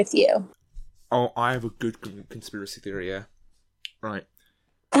agrees on with you. Oh, I have a good conspiracy theory, yeah. Right.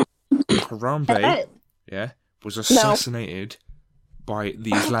 Harambe, yeah, was assassinated by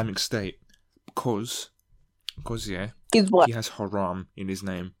the Islamic State because yeah, He's what? he has haram in his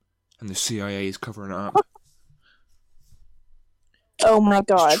name, and the CIA is covering it up. Oh my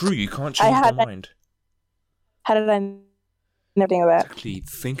god. It's true, you can't change my mind. How did I never think of that? Exactly,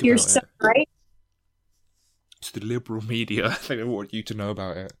 think You're about so it. right. It's the liberal media. They don't want you to know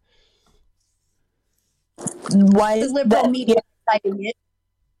about it. Why The is liberal that? media deciding it.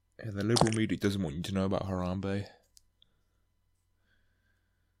 And the liberal media doesn't want you to know about Harambe.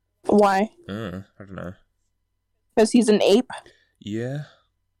 Why? I don't know. Because he's an ape? Yeah.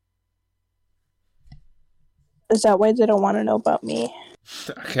 Is that why they don't want to know about me?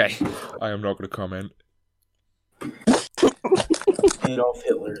 Okay, I am not going to comment. Adolf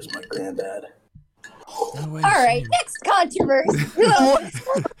Hitler is my granddad. No way, All right, same. next controversy.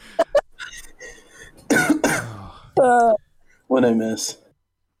 What I miss?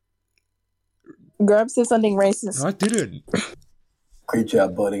 Grub said something racist. No, I didn't. Great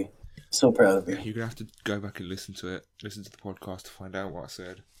job, buddy. So proud of you. You're going to have to go back and listen to it. Listen to the podcast to find out what I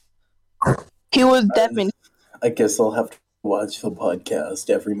said. He was deafened. I guess I'll have to watch the podcast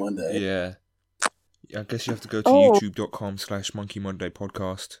every Monday. Yeah. I guess you have to go to youtube.com/Monkey Monday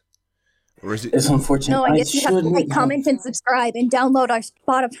podcast. Or is it? It's unfortunate. No, I guess you have to shouldn't like, comment, and subscribe, and download our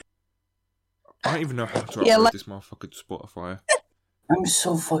Spotify. I don't even know how to upload this motherfucker to Spotify. I'm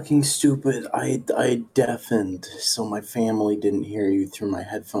so fucking stupid. I deafened, so my family didn't hear you through my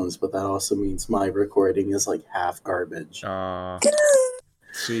headphones, but that also means my recording is like half garbage.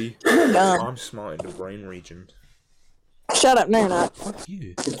 See? Dumb. I'm smart in the brain region. Shut up, no you're not. Fuck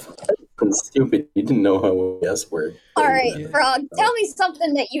you. It's stupid. You didn't know how a S word. All right, Frog, tell me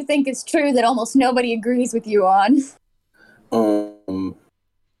something that you think is true that almost nobody agrees with you on.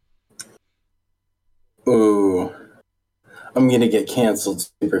 Ooh. I'm gonna get canceled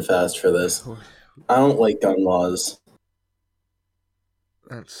super fast for this. I don't like gun laws.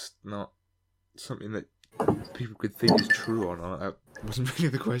 That's not something that people could think is true or not. That wasn't really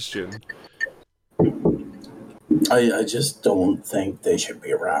the question. I just don't think they should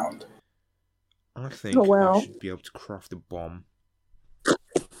be around. I think well. I should be able to craft a bomb.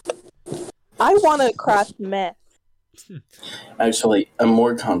 I want to craft meth. Actually, a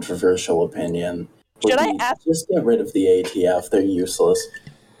more controversial opinion. Should I ask? Just get rid of the ATF. They're useless.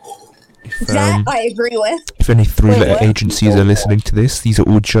 That I agree with. If any three-letter what? agencies are listening to this, these are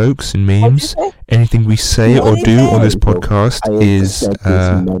all jokes and memes. What'd you say? Anything we say or do on this podcast is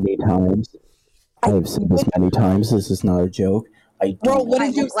Many times. I have said this many times. This is not a joke. Bro, what I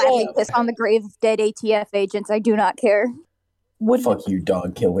did will you gladly say? piss on the grave of dead ATF agents. I do not care. Fuck you,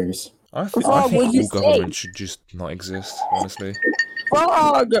 dog killers. I think Frog, what'd you all say? government should just not exist, honestly.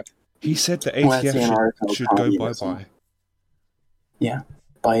 Frog! He said that Well, that's ATF anarcho should go communism. bye-bye. Yeah,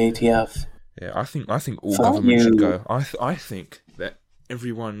 by ATF. Yeah, I think all Fuck government should you. go. I think that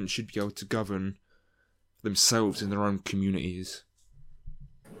everyone should be able to govern themselves in their own communities.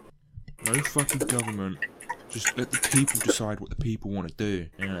 No fucking government. Just let the people decide what the people want to do.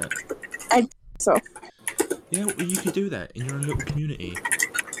 Yeah. So, Yeah, well, you could do that in your own little community.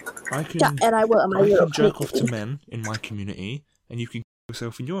 I can. yeah, and I will. I can jerk off to men in my community, and you can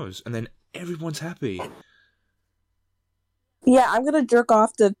yourself in yours, and then everyone's happy. Yeah, I'm gonna jerk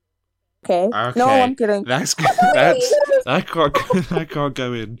off to. Okay. No, I'm kidding. That can't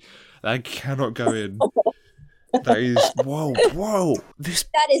go in. That cannot go in. That is whoa.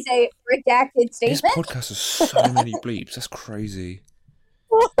 That is a redacted This statement. podcast has so many bleeps. That's crazy.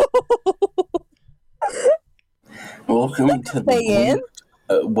 Welcome to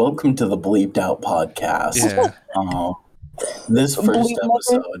welcome to the Bleeped Out podcast. Yeah. This first Bleep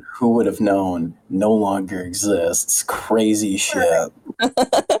episode, who would have known, no longer exists. Crazy shit.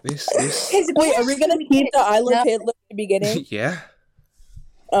 This. Wait, are we gonna keep the I Love Hitler at the beginning? Yeah.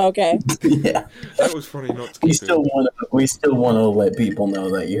 Okay. Yeah. That was funny not to keep We still want to let people know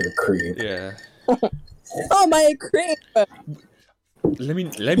that you're a creep. Yeah. Oh, my creep! Let me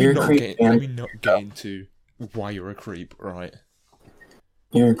You're a not creep, get into why you're a creep, right?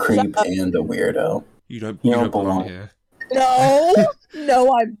 You're a creep and a weirdo. You don't You don't belong belong. here. No!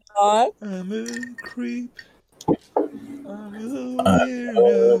 No, I'm not. I'm a creep. I'm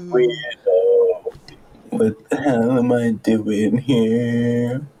a Weirdo. What the hell am I doing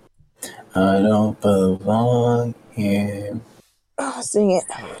here? I don't belong here. Oh, sing it.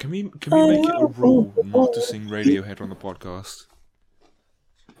 Can we make it a rule not to sing Radiohead on the podcast?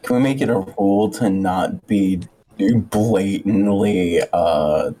 Can we make it a rule to not be blatantly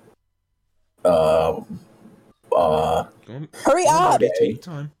Come on, Hurry up! buddy, take your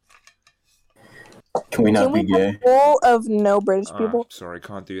time. can we not Can we be have gay? a rule of no British people? Sorry,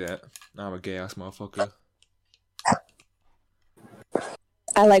 can't do that. I'm a gay ass motherfucker.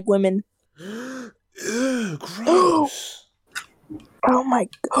 I like women. Ew, gross. Oh my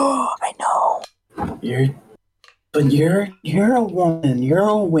god, I know. You're a woman. You're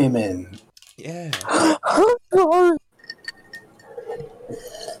a woman. Yeah.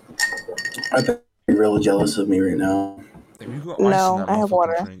 I bet you're really jealous of me right now. Have you got ice No, in that I have motherfucking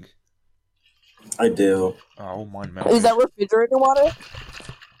water. drink? I do. Oh, mine melted. Is that refrigerator water?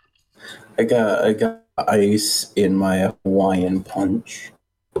 I got ice in my Hawaiian punch.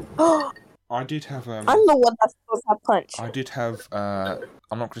 I did have I'm the one that's supposed to have punch. I did have I'm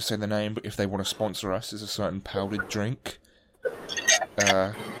not going to say the name, but if they want to sponsor us, there's a certain powdered drink.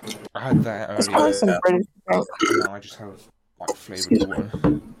 I had that It's probably earlier. some British drink. Now I just have like flavored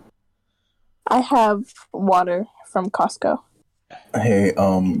water. I have water from Costco. Hey,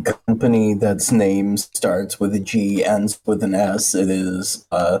 company that's name starts with a G, ends with an S. It is,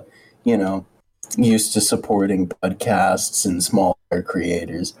 used to supporting podcasts and smaller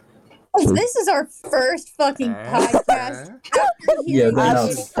creators. This is our first fucking podcast. Yeah, they're not I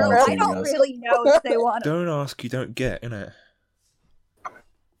sponsoring don't us. really know if they want to. Don't ask, you don't get, innit?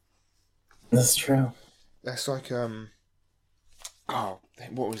 That's true. That's like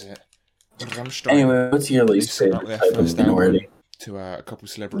what was it? Rammstein. Anyway, what's your They least sent out favorite their type of first album minority? to a couple of Dan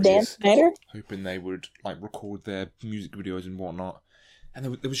celebrities, Snyder? hoping they would like record their music videos and whatnot. And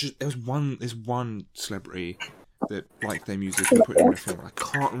there was one celebrity that liked their music and put it in a film. I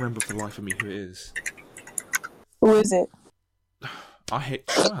can't remember for the life of me who it is. Who is it?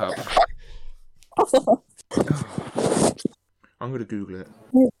 Shut up. I'm gonna Google it.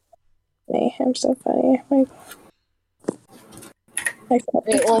 I'm so funny. Oh my god.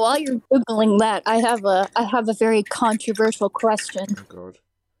 Okay, well, while you're googling that, I have a very controversial question. Oh god.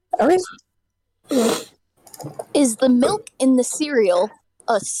 Is the milk in the cereal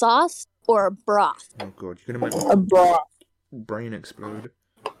a sauce or a broth? Oh god. You're gonna make A my bra. brain explode.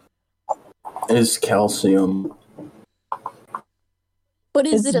 Is calcium. But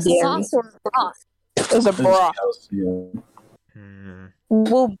is It's it a dairy. sauce or a broth? It's a Is bra. calcium.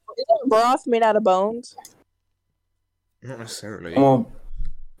 Well, isn't broth made out of bones? Not necessarily. Well,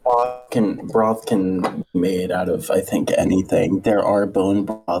 broth can be made out of, I think, anything. There are bone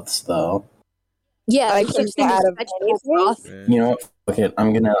broths, though. Yeah, I there's can such thing as add a vegetable anything? broth. Yeah. You know what? Fuck it.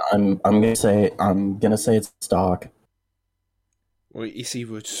 I'm gonna say it's stock. Well, it's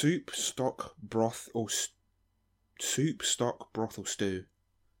either soup, stock, broth, or soup, stock, broth, or stew.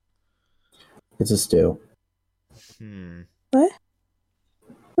 It's a stew. What?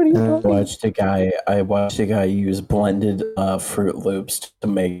 What are you I talking? watched a guy use blended Fruit Loops to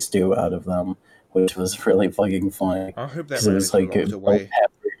make stew out of them, which was really fucking funny. I hope that Because it man was is like locked bell away.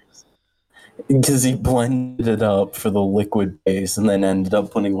 peppers. Because he blended it up for the liquid base, and then ended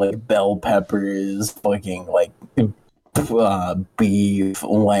up putting like bell peppers, fucking like beef,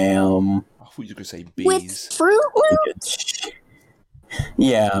 lamb. I thought you were gonna say With bees. fruit?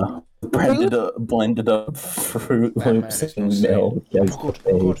 Yeah, blended up Fruit That man Loops is and insane. milk as the Oh god.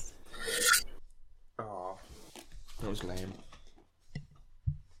 base. Oh, that was lame.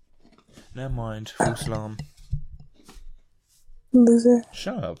 Never mind. False alarm. Loser.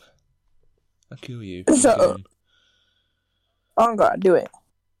 Shut up. I'll kill you. Shut up. Again. Oh god, do it.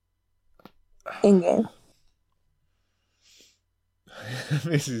 In game.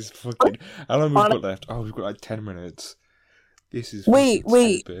 This is fucking. How long have we got left? Oh, we've got like 10 minutes. This is. Wait, fucking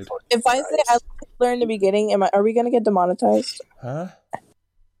wait. Stupid. If I say I learned in the beginning, are we gonna get demonetized? Huh?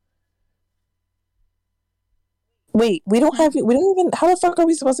 Wait, we don't even. How the fuck are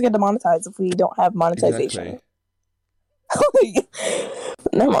we supposed to get demonetized if we don't have monetization? Exactly.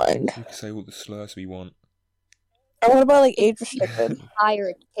 Never mind. We can say all the slurs we want. And what about like age restricted?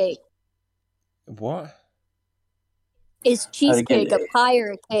 Pirate cake. What? Is cheesecake a pie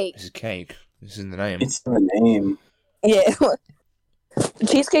or a cake? It's a cake. It's in the name. It's in the name. Yeah.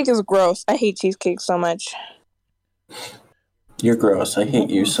 Cheesecake is gross. I hate cheesecake so much. You're gross. I hate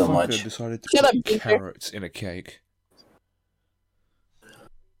you so much. Decided to Shut up, put Peter. carrots in a cake.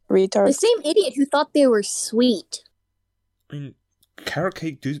 Retard. The same idiot who thought they were sweet. I mean, carrot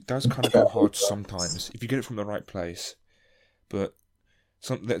cake does kind of go hard sometimes if you get it from the right place, but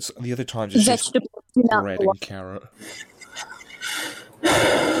the other times it's just bread and carrot.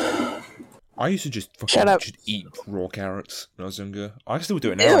 I used to just fucking eat raw carrots when I was younger. I still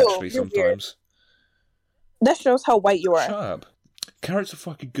do it now, actually, sometimes. Weird. That shows how white you are. Shut up. Carrots are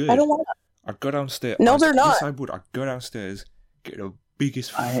fucking good. I don't want to. I'd go downstairs. No, they're not. Yes, I would. I'd go downstairs, get the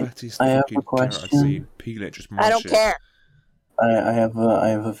biggest, fattest fucking carrot I'd seen, peel it, just mash it. I don't care. I have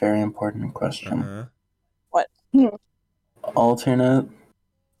a very important question. Uh-huh. What? Alternate.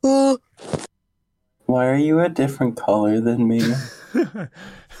 Why are you a different color than me?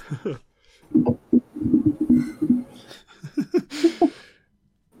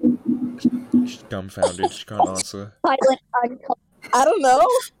 She's dumbfounded. She can't answer. I don't know.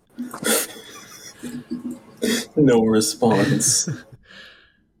 No response.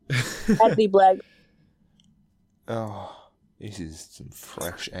 I'd be black. Oh, this is some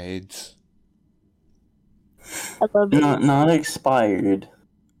fresh AIDS. I love it. Not expired.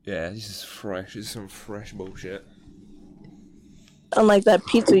 Yeah, this is fresh. This is some fresh bullshit. Unlike that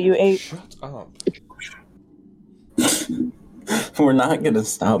pizza you ate. Shut up. We're not gonna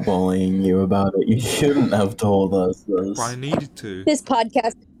stop bullying you about it. You shouldn't have told us this. But I needed to. This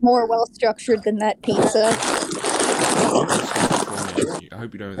podcast is more well structured than that pizza. I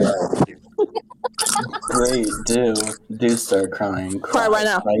hope you know that. Great, do start crying. Cry right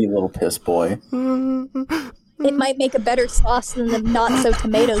now. Cry, you little piss boy. It might make a better sauce than the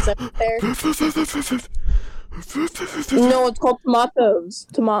not-so-tomatoes up there. No, it's called tomatoes.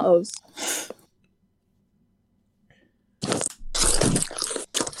 Tomatoes.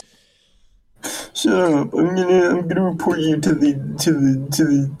 Shut up! I'm gonna report you to the.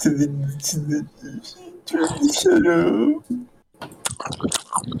 Shut up!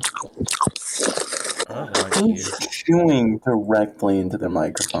 I don't like you. He's chewing directly into the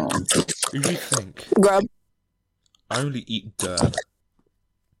microphone. Who do you think? Grub. I only eat dirt.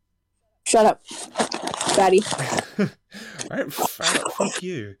 Shut up. Daddy. I ain't fat. Fuck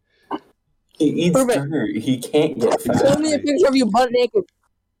you. He eats dirt. He can't get fat. Show me a picture of you butt naked.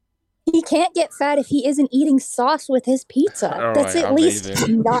 He can't get fat if he isn't eating sauce with his pizza. All That's right, at least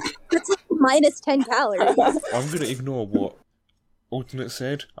not. That's like minus 10 calories. I'm gonna ignore what Alternate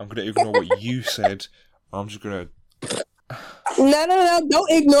said. I'm gonna ignore what you said. I'm just gonna. No!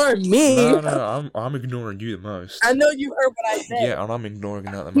 Don't ignore me. No, I'm ignoring you the most. I know you heard what I said. Yeah, and I'm ignoring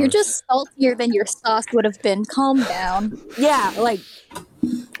that the most. You're just saltier than your sauce would have been. Calm down. Yeah, like.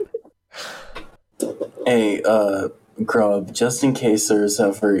 Hey, Grub, just in case there's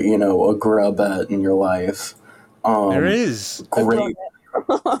ever, a Grubette in your life. There is. Great.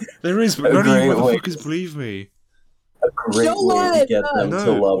 There is, but none of you motherfuckers believe me. A great way to get them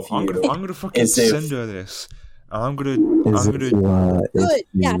to love you. I'm gonna fucking send her this. I'm gonna. Good.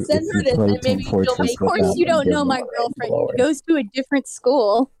 Yeah, send her this, and maybe she'll make. Of course, you don't know my girlfriend. She goes to a different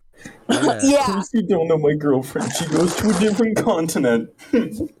school. Yeah. Of course you don't know my girlfriend. She goes to a different continent.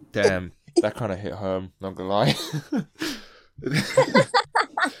 Damn, that kind of hit home. Not gonna lie.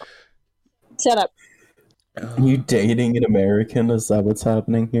 Shut up. Are you dating an American? Is that what's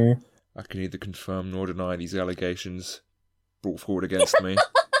happening here? I can neither confirm nor deny these allegations brought forward against me.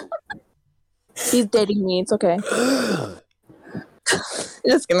 He's dating me. It's okay.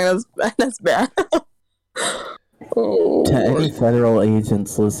 Just kidding. That's bad. To any federal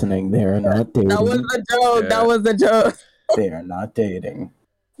agents listening, they are not dating. That was a joke. Yeah. That was a joke. They are not dating.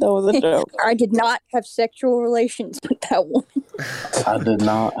 That was a joke. I did not have sexual relations with that woman. I did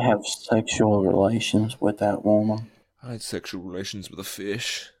not have sexual relations with that woman. I had sexual relations with a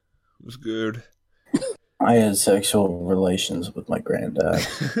fish. It was good. I had sexual relations with my granddad.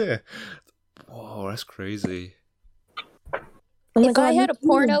 Whoa, that's crazy. Oh If I had a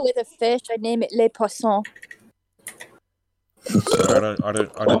porno with a fish, I'd name it Les Poissons. So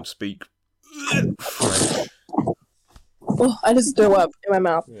I don't speak French. Oh, I just threw up in my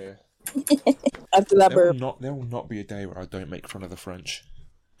mouth. Yeah. After that burp. There will not be a day where I don't make fun of the French.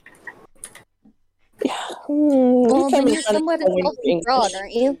 Yeah. Well, then you're somewhat intelligent abroad,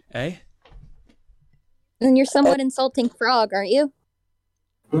 aren't you? Eh? And you're somewhat insulting Frog, aren't you?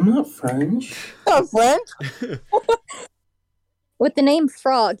 I'm not French. Oh, French? With the name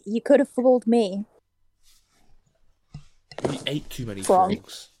Frog, you could have fooled me. We ate too many Frog.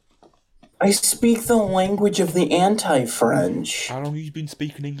 frogs. I speak the language of the anti-French. How long have you been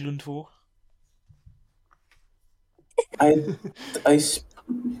speaking England for? I'm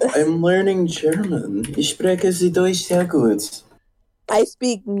learning German. Ich spreche Sie Deutsch sehr gut. I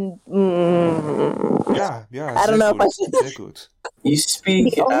speak. Yeah, I don't know if I good, should. sehr good. You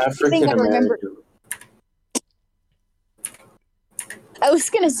speak The only thing African I remember- American. I was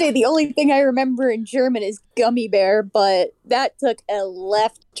gonna say the only thing I remember in German is gummy bear, but that took a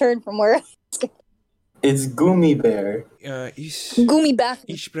left turn from where It's Gummy Bear. gummy back.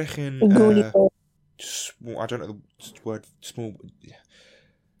 Ich sprechen, Goonie. small, I don't know the word, small,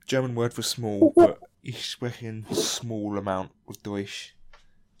 German word for small, but ich sprechen small amount of Deutsch.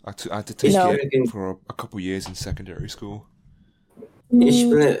 I had to take No. it for a couple years in secondary school. Ich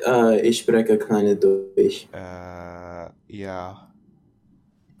spreche kleine Deutsch. Yeah.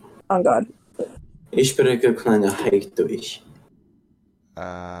 Oh God. Ich spreche kleine Heichdeutsch.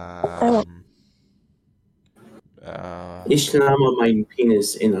 Ich nehme meinen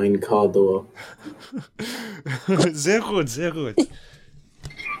Penis in ein Kardor. Sehr gut, sehr gut.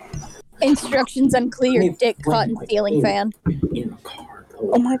 Instructions unclear. Dick caught in ceiling fan. In a car.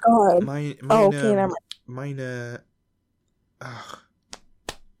 Oh my God. Meine, Okay, never meine, ach,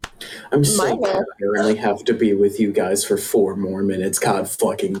 I'm so Mine. glad I only have to be with you guys for 4 more minutes. God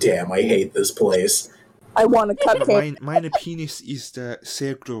fucking damn, I hate this place. I want a cupcake. meine Penis ist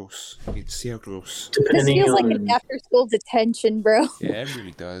sehr groß. It's sehr groß. This Depending feels like on... an after-school detention, bro. Yeah, it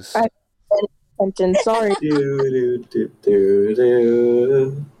really does. Attention. Sorry.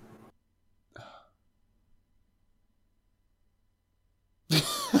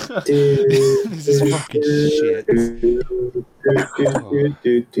 Do. This is fucking shit. Can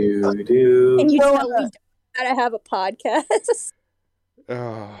you No, tell we don't gotta have a podcast?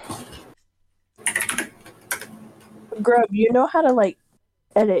 Oh. Grub, you know how to like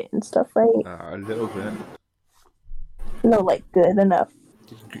edit and stuff, right? A little bit. No, like good enough.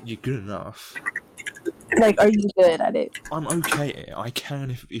 You're good enough. Like, are you good at it? I'm okay at it. I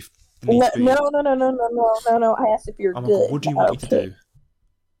can if No, needs be. no. I asked if you're I'm good. like, what do you want me to do?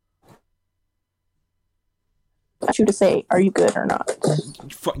 I want you to say, are you good or not?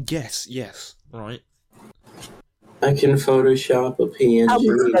 Yes, right. I can Photoshop a I'll be PNG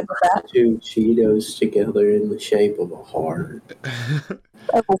good with that. 2 Cheetos together in the shape of a heart.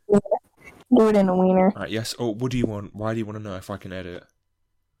 I will do it in a wiener. Alright, yes. Oh, what do you want? Why do you want to know if I can edit?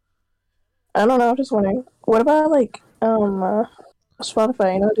 I don't know. I'm just wondering. What about like Spotify?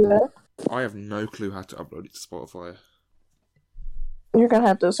 You know, do that. I have no clue how to upload it to Spotify. You're gonna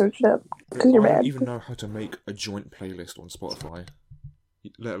have to search it up because you're I bad. don't even know how to make a joint playlist on Spotify,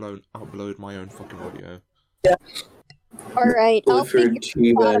 let alone upload my own fucking audio. Alright, I'll Clifford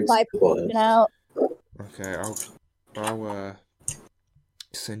figure Spotify Teabags portion out. Okay, I'll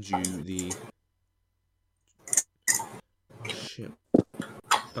send you the shit.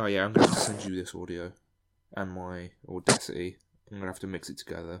 Oh yeah, I'm gonna have to send you this audio and my Audacity. I'm gonna have to mix it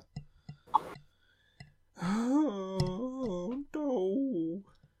together. Oh no!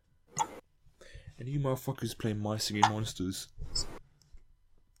 And you motherfuckers play My Singing Monsters.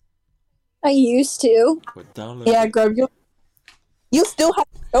 I used to. But download Yeah, it. Grub, you still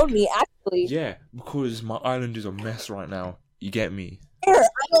haven't shown me actually. Yeah, because my island is a mess right now. You get me?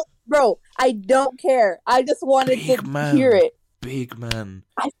 I don't care. I just wanted Big to man. hear it. Big man.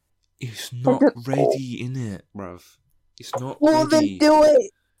 I- It's not ready, innit, bruv? It's not Well, then ready. do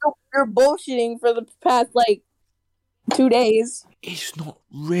it. You're bullshitting for the past like 2 days It's not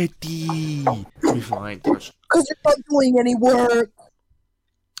ready. To be fair, I ain't touched. because you're not doing any work.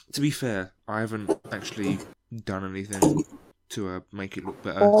 To be fair, I haven't actually done anything to make it look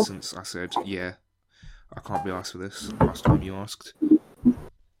better Oh. since I said, yeah, I can't be asked for this last time you asked.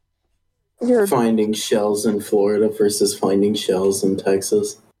 You're Finding shells in Florida versus finding shells in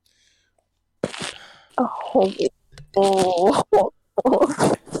Texas.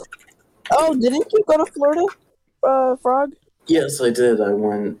 Oh, didn't you go to Florida, Frog? Yes, I did. I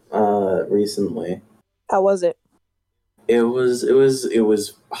went recently. How was it? It was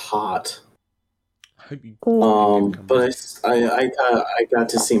hot. I hope you. But I got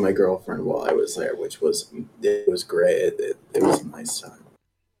to see my girlfriend while I was there, which was great. It was a nice time.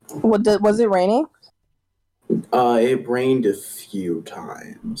 Was it raining? It rained a few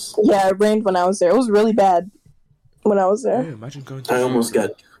times. Yeah, it rained when I was there. It was really bad when I was Yeah, there. imagine going to. I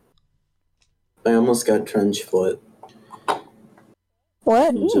almost got trench foot.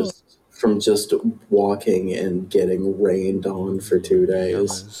 What? Just from just walking and getting rained on for 2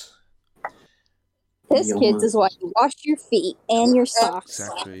 days. This, kids, is why you wash your feet and your socks.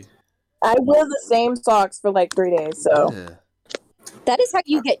 Exactly. I wear the same socks for like 3 days, so. Yeah. That is how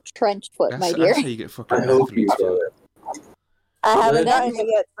you get trench foot, my dear. That's how you get fucking I hope you athlete's get foot. it. I haven't gotten it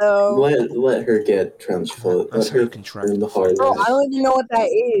yet, so. Let her get trench foot. That's Let how you her contract learn the the hard Bro, way. I don't even know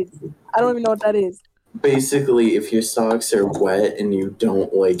what that is. Basically, if your socks are wet and you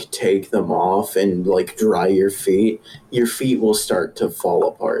don't like take them off and like dry your feet will start to fall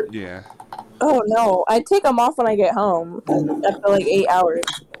apart. Yeah. Oh no, I take them off when I get home after like 8 hours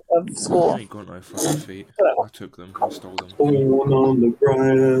of I school. ain't got no fucking feet. I took them. I stole them. Born on the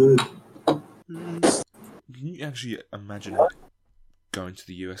ground. Can you actually imagine going to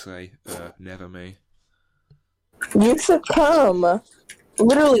the USA? Never me. You should come.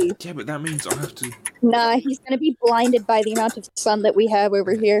 Literally. Yeah, but that means I have to. Nah, he's gonna be blinded by the amount of sun that we have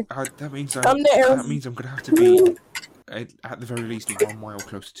over here. That means I'm gonna have to be at the very least 1 mile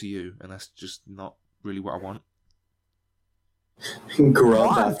closer to you, and that's just not really what I want.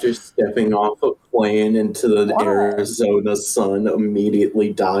 Grubb, after stepping off a plane into the Arizona sun,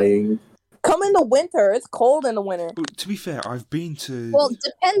 immediately dying. Come in the winter. It's cold in the winter. But to be fair, I've been to. Well,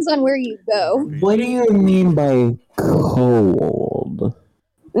 depends on where you go. What do you mean by cold?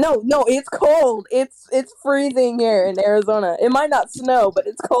 No, it's cold. It's freezing here in Arizona. It might not snow, but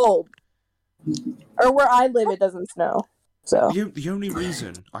it's cold. Or where I live, it doesn't snow. So The only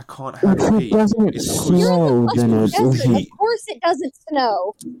reason I can't have If it heat doesn't is because snow, then it's Desert, heat. of course it doesn't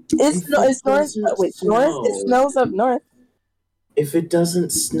snow. it's north. Wait, north. It snows up north. If it doesn't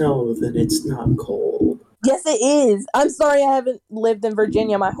snow, then it's not cold. Yes, it is. I'm sorry, I haven't lived in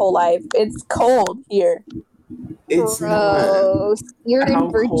Virginia my whole life. It's cold here. It's Gross. You're How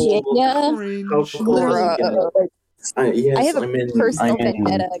in Virginia. How cringe. cold is it? Yes, I have a I'm in. personal I'm in-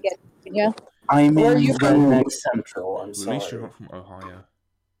 vendetta against Virginia. I'm Where are in you from? Redneck Central. I'm At least you're sorry. not from Ohio.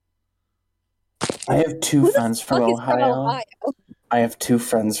 I have two Who the friends fuck from is from Ohio. Ohio? I have two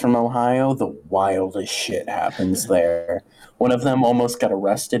friends from Ohio. The wildest shit happens there. One of them almost got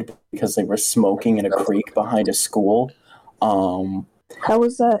arrested because they were smoking in a creek behind a school. How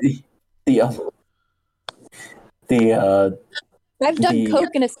was that? The other, I've done The-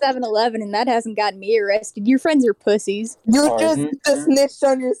 coke in a 7-Eleven and that hasn't gotten me arrested. Your friends are pussies. You Pardon? just snitched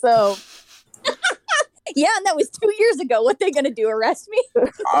on yourself. Yeah, and that was 2 years ago. What they gonna do? Arrest me?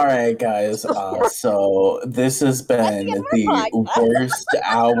 all right, guys. So this has been the worst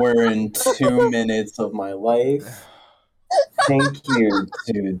hour and 2 minutes of my life. Thank you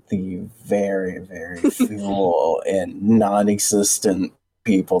to the very, very few and non-existent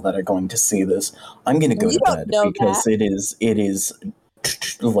people that are going to see this. I'm going to go You to don't bed know because it is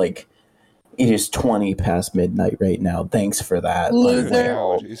like it is 20 past midnight right now. Thanks for that. Loser. Like,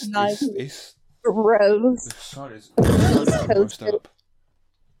 Howard, Nice. it's Gross. the sun is almost up.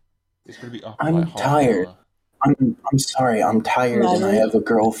 It's gonna be up. in I'm like half an tired. hour. I'm sorry. I'm tired, and I have a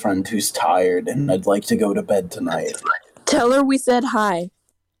girlfriend who's tired, and I'd like to go to bed tonight. Tell her we said hi.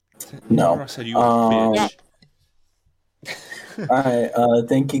 No. I said you were a bitch. All right.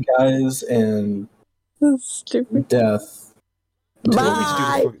 Thank you guys, and Stupid. death. Do you want me to do the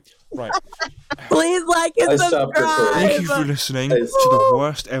Bye. fuck- Right. Please like and I stopped recording. Thank you subscribe. for listening to the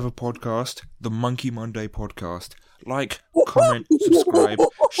worst ever podcast, the Monkey Monday podcast. Like, comment, subscribe,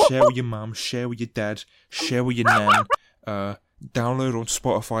 share with your mum, share with your dad, share with your nan. Download on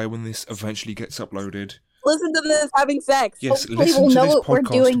Spotify when this eventually gets uploaded. Listen to this having sex. Yes, Hopefully listen we'll to know this what we're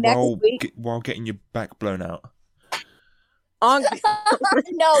doing podcast next week. while getting your back blown out. On-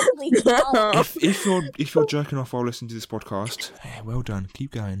 No, please don't. If you're jerking off while listening to this podcast, hey, well done.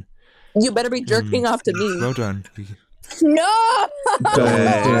 Keep going. You better be jerking off to me. Well done. No!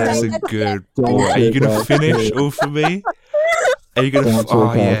 That's a good boy. Are you gonna finish all for me? Are you gonna?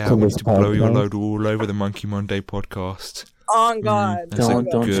 Oh yeah, I want to blow your load all over the Monkey Monday podcast. On God. That's a Don't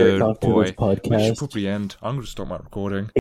jerk good off to boy. this We should podcast. probably end. I'm gonna stop my recording.